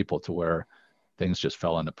enough people to where things just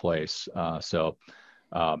fell into place. So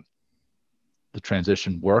the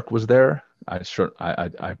transition work was there. I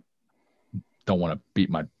don't want to beat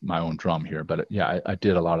my own drum here, but yeah, I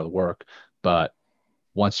did a lot of the work. But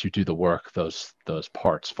once you do the work, those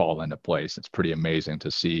parts fall into place. It's pretty amazing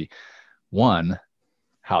to see, one,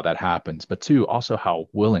 how that happens, but two, also how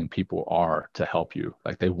willing people are to help you.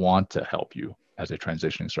 Like they want to help you as a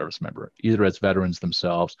transitioning service member, either as veterans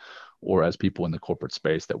themselves or as people in the corporate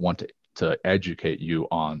space that want to educate you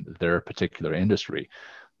on their particular industry.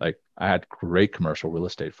 Like I had great commercial real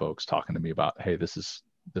estate folks talking to me about, hey, this is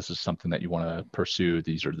something that you want to pursue.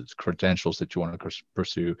 These are the credentials that you want to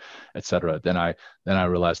pursue, et cetera. Then I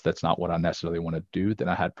realized that's not what I necessarily want to do. Then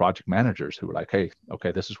I had project managers who were like, hey,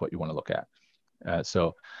 okay, this is what you want to look at.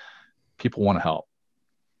 So people want to help.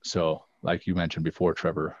 So like you mentioned before,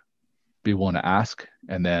 Trevor, be willing to ask.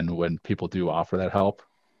 And then when people do offer that help,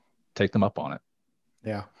 take them up on it.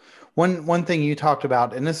 Yeah. One thing you talked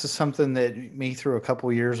about, and this is something that me through a couple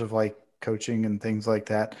of years of like coaching and things like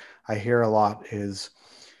that, I hear a lot is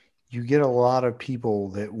you get a lot of people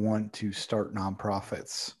that want to start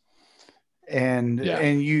nonprofits. And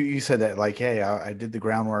you said that like, hey, I did the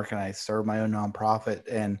groundwork and I started my own nonprofit.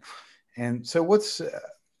 And so what's, a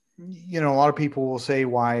lot of people will say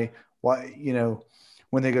why,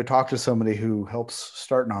 when they go talk to somebody who helps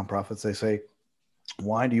start nonprofits, they say,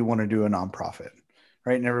 why do you want to do a nonprofit?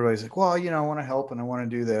 Right. And everybody's like, well, I want to help and I want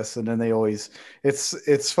to do this. And then they always,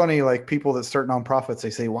 it's funny, like people that start nonprofits, they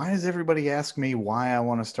say, why does everybody ask me why I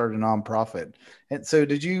want to start a nonprofit? And so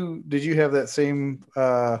did you have that same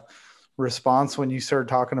response when you started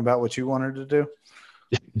talking about what you wanted to do?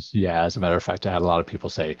 Yeah. As a matter of fact, I had a lot of people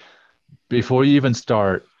say, before you even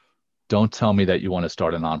start, don't tell me that you want to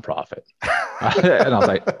start a nonprofit. And I was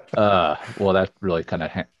like, well, that really kind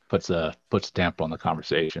of puts a damper on the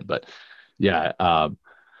conversation. But yeah,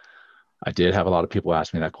 I did have a lot of people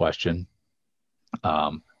ask me that question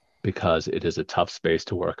because it is a tough space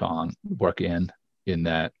to work in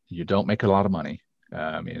that you don't make a lot of money.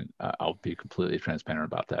 I mean, I'll be completely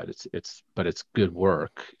transparent about that. But it's good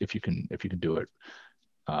work if you can do it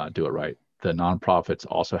right. The nonprofits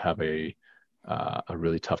also have a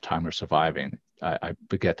really tough time of surviving. I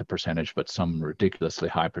forget the percentage, but some ridiculously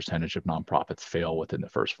high percentage of nonprofits fail within the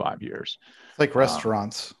first 5 years. It's like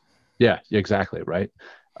restaurants. Yeah, exactly. Right.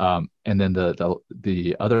 And then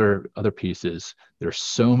the other piece is there's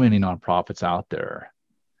so many nonprofits out there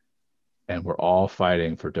and we're all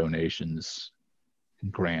fighting for donations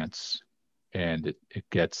and grants. And it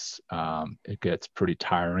gets pretty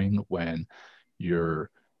tiring when you're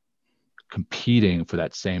competing for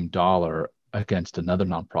that same dollar against another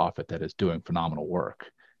nonprofit that is doing phenomenal work.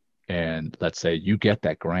 And let's say you get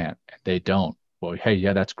that grant and they don't. Well, hey,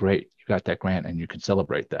 yeah, that's great. You got that grant and you can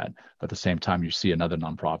celebrate that. But at the same time, you see another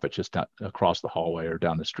nonprofit just across the hallway or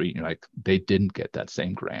down the street, and you're like, they didn't get that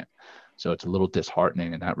same grant. So it's a little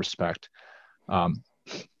disheartening in that respect. And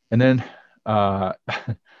then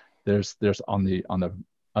there's on the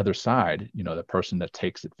other side, the person that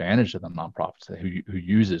takes advantage of the nonprofits who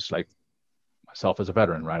uses, like myself as a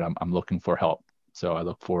veteran, right? I'm looking for help. So I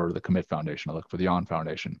look for the Commit Foundation. I look for the On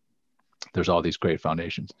Foundation. There's all these great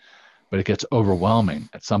foundations, but it gets overwhelming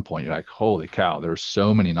at some point. You're like, holy cow, there's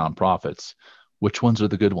so many nonprofits. Which ones are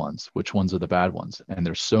the good ones? Which ones are the bad ones? And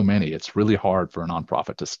there's so many. It's really hard for a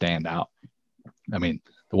nonprofit to stand out. I mean,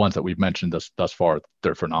 the ones that we've mentioned thus far,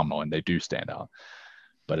 they're phenomenal and they do stand out.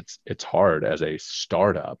 But it's hard as a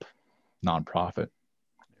startup nonprofit.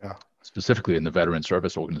 Yeah. Specifically in the Veteran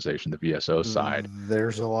Service Organization, the VSO side.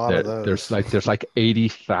 There's a lot of those. There's like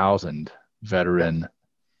 80,000 veteran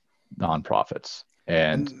nonprofits.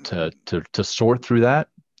 And to sort through that,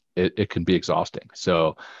 it can be exhausting.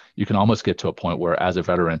 So you can almost get to a point where as a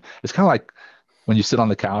veteran, it's kind of like when you sit on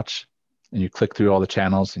the couch and you click through all the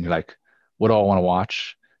channels and you're like, what do I want to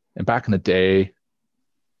watch? And back in the day,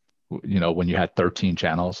 when you had 13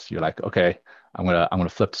 channels, you're like, okay, I'm gonna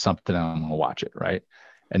flip to something and I'm gonna watch it, right?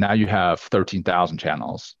 And now you have 13,000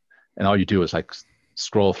 channels, and all you do is like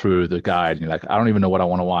scroll through the guide, and you're like, I don't even know what I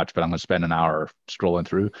want to watch, but I'm gonna spend an hour scrolling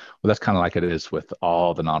through. Well, that's kind of like it is with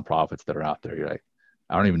all the nonprofits that are out there. You're like,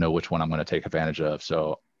 I don't even know which one I'm gonna take advantage of,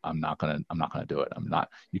 so I'm not gonna do it.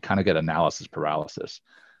 You kind of get analysis paralysis.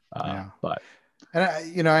 But.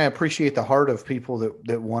 And I appreciate the heart of people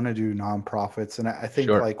that want to do nonprofits. And I think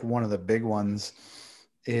like one of the big ones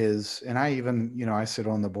is, and I even, I sit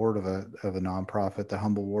on the board of a nonprofit, the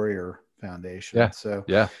Humble Warrior Foundation. Yeah. So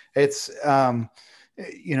yeah, it's, I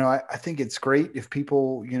think it's great if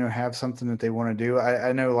people, have something that they want to do.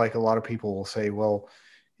 I know like a lot of people will say, well,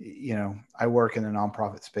 I work in the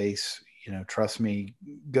nonprofit space, trust me,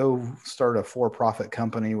 go start a for-profit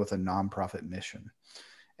company with a nonprofit mission.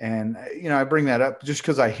 And, I bring that up just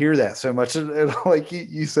because I hear that so much. And like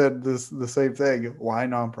you said the same thing. Why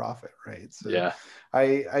nonprofit, right? So yeah.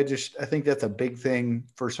 I think that's a big thing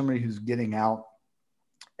for somebody who's getting out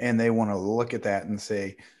and they want to look at that and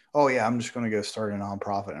say, oh yeah, I'm just going to go start a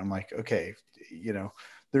nonprofit. And I'm like, okay,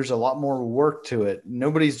 there's a lot more work to it.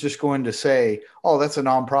 Nobody's just going to say, oh, that's a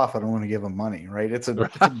nonprofit, I want to give them money, right? It's a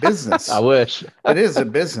business. I wish. It is a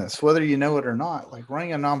business, whether you know it or not. Like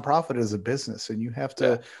running a nonprofit is a business, and you have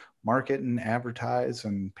to market and advertise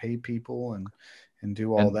and pay people and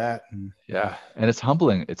do all that. And yeah, and it's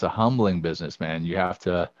humbling. It's a humbling business, man. You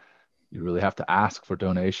really have to ask for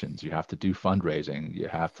donations. You have to do fundraising. You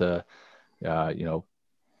have to, you know,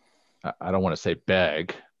 I don't want to say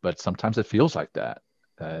beg, but sometimes it feels like that.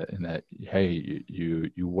 In that, hey,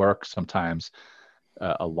 you work sometimes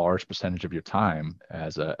a large percentage of your time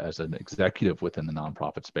as an executive within the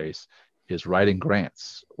nonprofit space is writing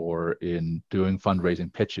grants or in doing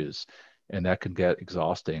fundraising pitches, and that can get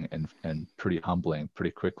exhausting and pretty humbling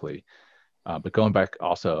pretty quickly. But going back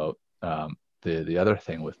also, the other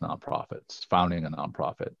thing with nonprofits, founding a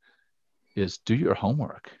nonprofit, is do your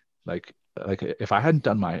homework. Like if I hadn't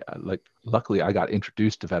done my luckily I got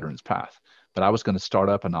introduced to Veterans Path, but I was going to start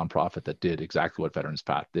up a nonprofit that did exactly what Veterans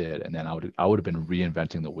Path did, and then I would have been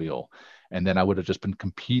reinventing the wheel, and then I would have just been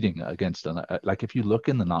competing against like if you look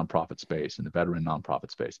in the nonprofit space, in the veteran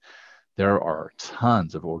nonprofit space, there are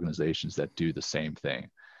tons of organizations that do the same thing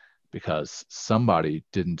because somebody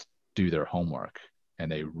didn't do their homework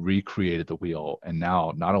and they recreated the wheel, and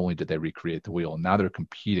now not only did they recreate the wheel, now they're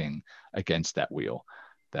competing against that wheel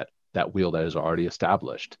that is already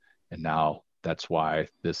established. And now that's why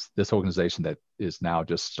this organization that is now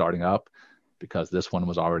just starting up, because this one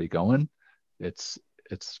was already going, it's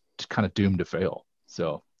kind of doomed to fail.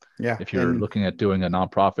 So yeah, if you're looking at doing a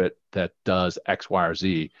nonprofit that does X, Y, or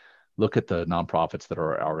Z, look at the nonprofits that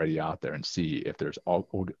are already out there and see if there's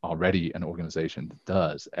already an organization that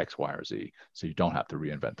does X, Y, or Z, so you don't have to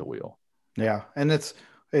reinvent the wheel. Yeah, and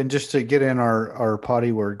just to get in our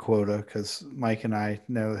potty word quota, because Mike and I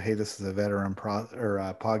know, hey, this is a veteran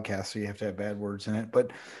podcast, so you have to have bad words in it.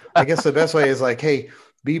 But I guess the best way is like, hey,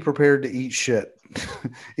 be prepared to eat shit,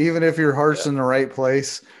 even if your heart's in the right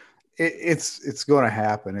place. It's going to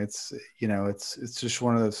happen. It's just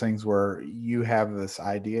one of those things where you have this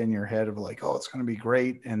idea in your head of like, oh, it's going to be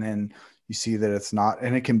great, and then you see that it's not,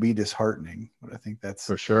 and it can be disheartening. But I think that's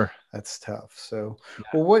for sure. That's tough. So,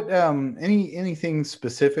 well, what anything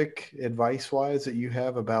specific advice wise that you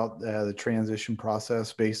have about the transition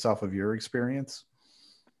process based off of your experience?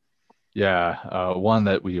 Yeah, one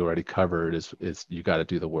that we already covered is you got to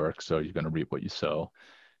do the work, so you're going to reap what you sow.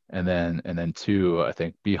 And then two, I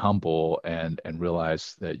think be humble and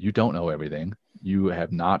realize that you don't know everything. You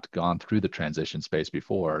have not gone through the transition space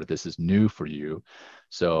before. This is new for you.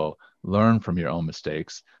 So learn from your own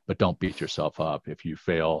mistakes, but don't beat yourself up if you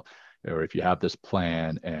fail, or if you have this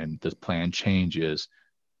plan and this plan changes.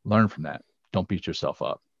 Learn from that. Don't beat yourself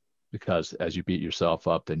up, because as you beat yourself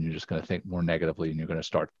up, then you're just going to think more negatively, and you're going to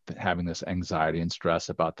start having this anxiety and stress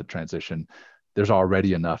about the transition. There's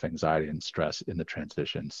already enough anxiety and stress in the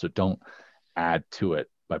transition, so don't add to it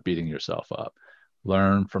by beating yourself up.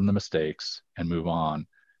 Learn from the mistakes and move on.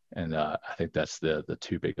 And I think that's the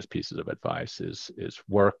two biggest pieces of advice is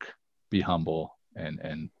work, be humble,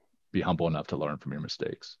 and be humble enough to learn from your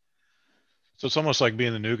mistakes. So it's almost like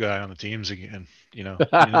being the new guy on the teams again, being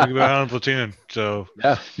the new guy on the platoon. So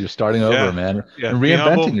yeah, you're starting over, man, yeah, and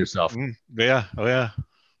reinventing yourself. Yeah. Oh yeah.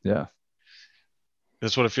 Yeah.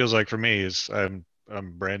 That's what it feels like for me. Is I'm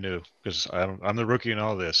brand new, because I'm the rookie in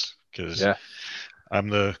all this, because I'm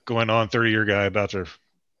the going on 30-year guy about to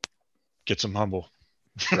get some humble.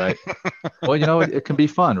 Right. Well, it can be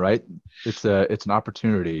fun, right? It's an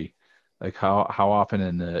opportunity. Like how often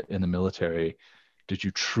in the military did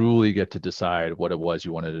you truly get to decide what it was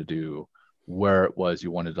you wanted to do, where it was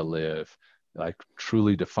you wanted to live, like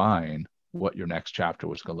truly define what your next chapter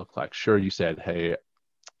was going to look like? Sure, you said, hey,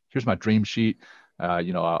 here's my dream sheet.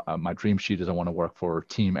 My dream sheet is I want to work for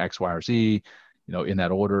team X, Y, or Z, in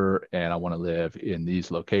that order, and I want to live in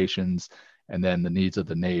these locations. And then the needs of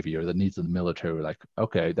the Navy or the needs of the military were like,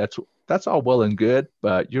 okay, that's all well and good,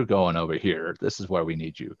 but you're going over here. This is where we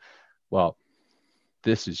need you. Well,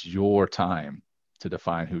 this is your time to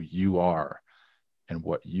define who you are and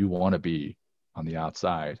what you want to be on the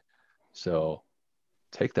outside. So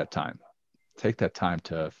take that time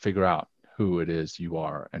to figure out who it is you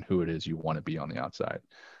are and who it is you want to be on the outside.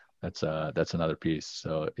 That's another piece.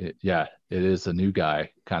 So it is a new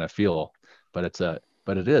guy kind of feel, but it's a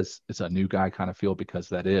new guy kind of feel,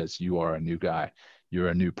 because you are a new guy. You're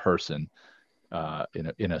a new person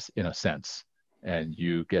in a sense, and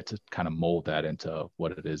you get to kind of mold that into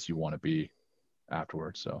what it is you want to be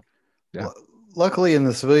afterwards. So yeah. Well, luckily in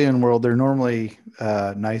the civilian world, they're normally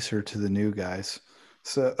nicer to the new guys.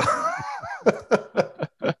 So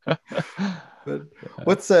but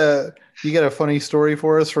what's you got a funny story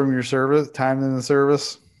for us from your time in the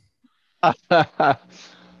service?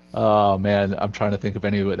 Oh man, I'm trying to think of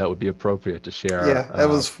any that would be appropriate to share. Yeah, that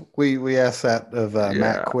was we asked that of Matt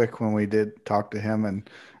Yeah, Quick when we did talk to him, and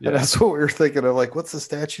yeah, that's what we were thinking of. Like, what's the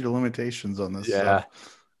statute of limitations on this yeah.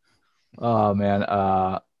 stuff? Oh man,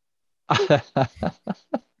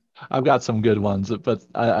 I've got some good ones, but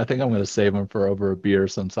I think I'm going to save them for over a beer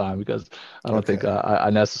sometime because I don't think Okay. I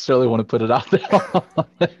necessarily want to put it out there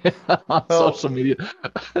on social Well, media.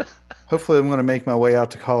 hopefully, I'm going to make my way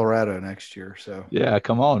out to Colorado next year. So Yeah,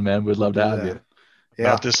 come on, man. We'd we'll love to do have you. that. About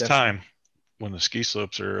Yeah, this definitely. time when the ski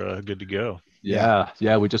slopes are good to go. Yeah, Yeah,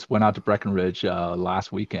 yeah. We just went out to Breckenridge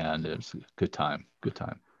last weekend. It was a good time. Good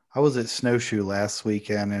time. I was at Snowshoe last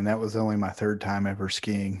weekend, and that was only my third time ever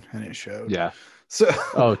skiing, and it showed. Yeah. So,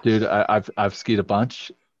 Oh, dude, I've skied a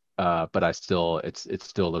bunch, but it still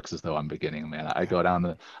looks as though I'm beginning, man. I go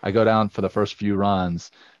down for the first few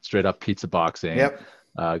runs, straight up pizza boxing, yep.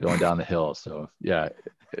 going down the hill. So yeah,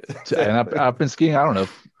 and I've been skiing, I don't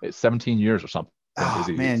know, 17 years or something. Oh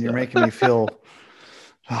Easy. man, you're So making me feel.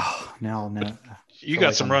 Oh, now I You feel got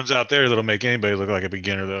like some I'm. runs out there that'll make anybody look like a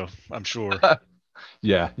beginner, though. I'm sure.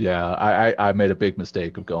 yeah, yeah. I made a big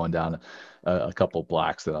mistake of going down a couple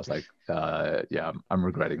blacks that I was like, yeah, I'm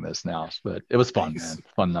regretting this now. But it was fun, Thanks. man.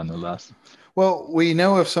 Fun nonetheless. Well, we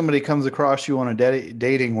know if somebody comes across you on a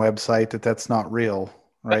dating website that's not real,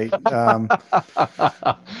 right?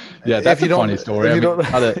 Yeah, If that's you a don't, funny story. if I you mean,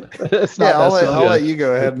 don't, it's yeah, not necessarily I'll a, let you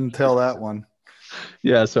go ahead and tell that one.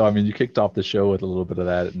 yeah. So I mean, you kicked off the show with a little bit of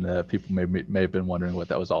that, and people may have been wondering what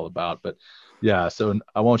that was all about. But yeah, so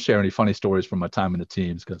I won't share any funny stories from my time in the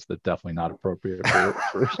teams because they're definitely not appropriate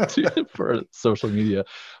for social media.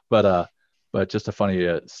 But just a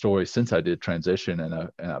funny story since I did transition, and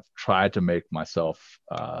I've tried to make myself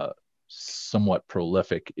somewhat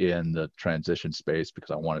prolific in the transition space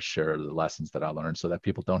because I want to share the lessons that I learned so that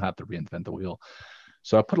people don't have to reinvent the wheel.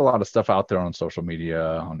 So I put a lot of stuff out there on social media,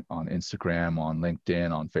 on Instagram, on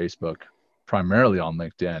LinkedIn, on Facebook, primarily on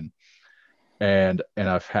LinkedIn. And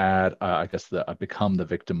I've had, I guess, I've become the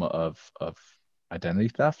victim of identity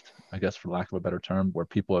theft, I guess, for lack of a better term, where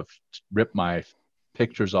people have ripped my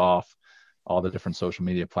pictures off all the different social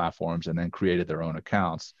media platforms and then created their own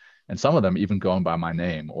accounts. And some of them even going by my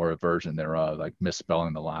name or a version thereof, like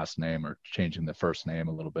misspelling the last name or changing the first name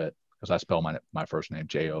a little bit because I spell my first name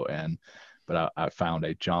Jon, but I found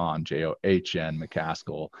a John John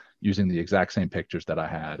McCaskill using the exact same pictures that I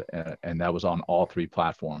had, and that was on all three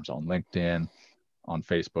platforms, on LinkedIn, on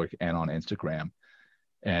Facebook, and on Instagram.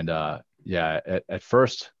 And yeah, at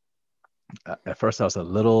first I was a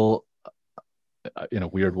little in a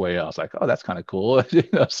weird way. I was like, oh, that's kind of cool.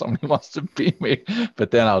 Somebody wants to be me. But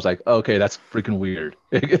then I was like, okay, that's freaking weird.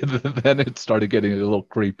 Then it started getting a little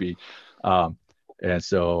creepy. Um, and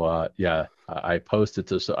so, yeah, I posted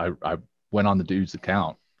to, so I went on the dude's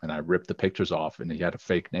account and I ripped the pictures off and he had a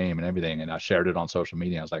fake name and everything. And I shared it on social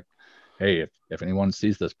media. I was like, hey, if anyone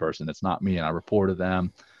sees this person, it's not me. And I reported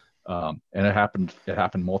them. And it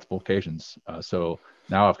happened multiple occasions. So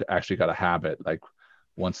now I've actually got a habit, like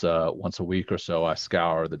once a week or so, I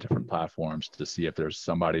scour the different platforms to see if there's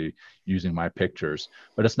somebody using my pictures.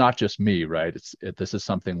 But it's not just me, right? This is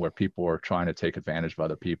something where people are trying to take advantage of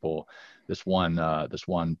other people. This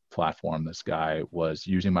one platform, this guy was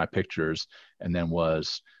using my pictures and then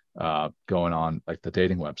was going on like the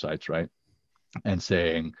dating websites, right? And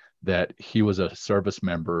saying that he was a service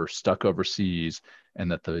member stuck overseas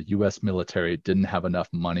and that the US military didn't have enough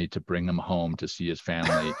money to bring him home to see his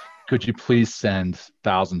family. Could you please send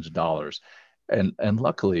thousands of dollars? And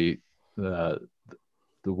luckily the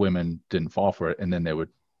women didn't fall for it. And then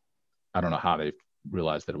I don't know how they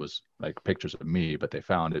realized that it was like pictures of me, but they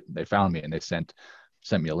found me and they sent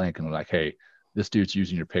me a link and were like, hey, this dude's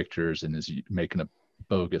using your pictures and is making a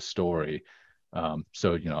bogus story.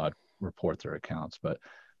 So, I'd report their accounts. But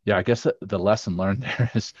yeah, I guess the lesson learned there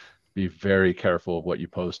is be very careful of what you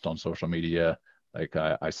post on social media. Like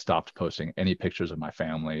I stopped posting any pictures of my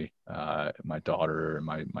family, my daughter,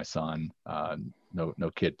 my son,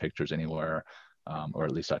 no kid pictures anywhere. Or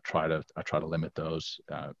at least I try to limit those.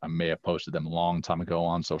 I may have posted them a long time ago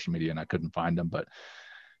on social media and I couldn't find them, but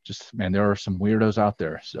just, man, there are some weirdos out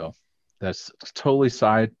there. So that's a totally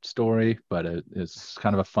side story, but it's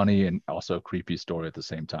kind of a funny and also creepy story at the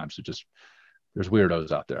same time. So just, there's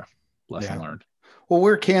weirdos out there. Lesson Yeah. learned. Well,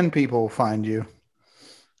 where can people find you?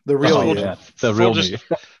 The real Oh Full, you. man, the real dis- me.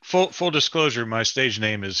 full disclosure, my stage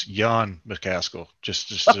name is Jan McCaskill. Just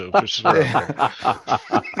for everybody.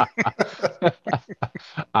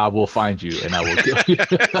 I will find you and I will kill you.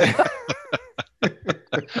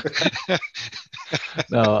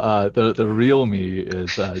 No, the real me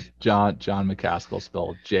is John McCaskill,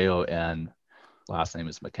 spelled Jon Last name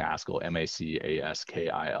is McCaskill,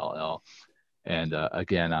 Macaskill. And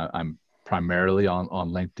again, I'm primarily on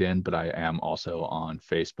LinkedIn, but I am also on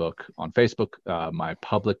Facebook. On Facebook, my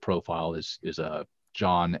public profile is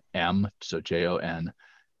John M, so JON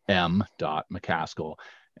M McCaskill.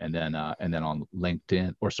 And then on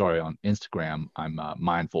LinkedIn, on Instagram, I'm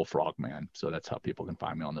Mindful Frogman. So that's how people can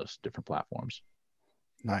find me on those different platforms.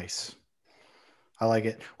 Nice. I like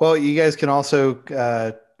it. Well, you guys can also,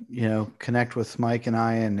 connect with Mike and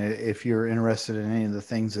I. And if you're interested in any of the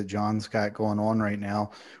things that John's got going on right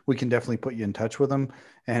now, we can definitely put you in touch with him.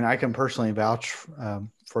 And I can personally vouch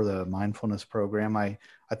for the mindfulness program. I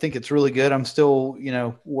think it's really good. I'm still,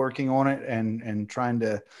 working on it and trying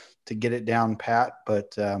to get it down pat.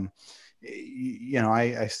 But,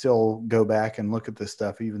 I still go back and look at this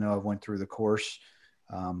stuff, even though I went through the course.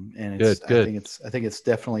 And it's, good. I think it's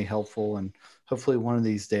definitely helpful, and hopefully one of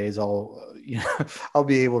these days I'll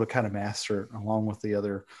be able to kind of master it along with the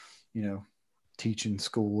other, teaching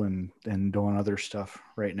school and doing other stuff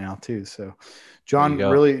right now too. So John,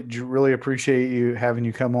 really appreciate having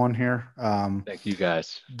you come on here. Thank you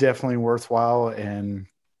guys. Definitely worthwhile, and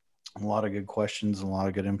a lot of good questions and a lot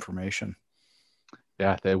of good information.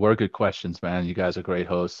 Yeah, they were good questions, man. You guys are great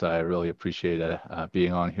hosts. I really appreciate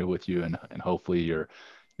being on here with you, and hopefully your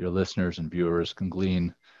listeners and viewers can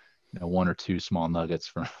glean, one or two small nuggets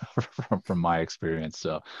from my experience.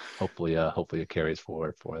 So hopefully it carries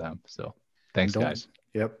forward for them. So thanks, guys.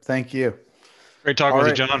 Yep, thank you. Great talking with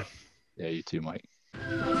you, John. Yeah, you too, Mike.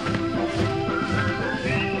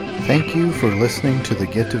 Thank you for listening to the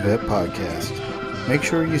Get to Vet podcast. Make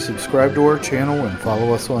sure you subscribe to our channel and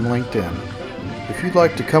follow us on LinkedIn. If you'd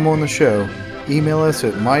like to come on the show, email us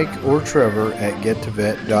at Mike or Trevor at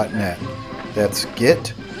gettovet.net. That's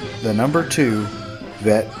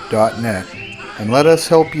get2vet.net, and let us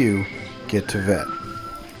help you get to vet.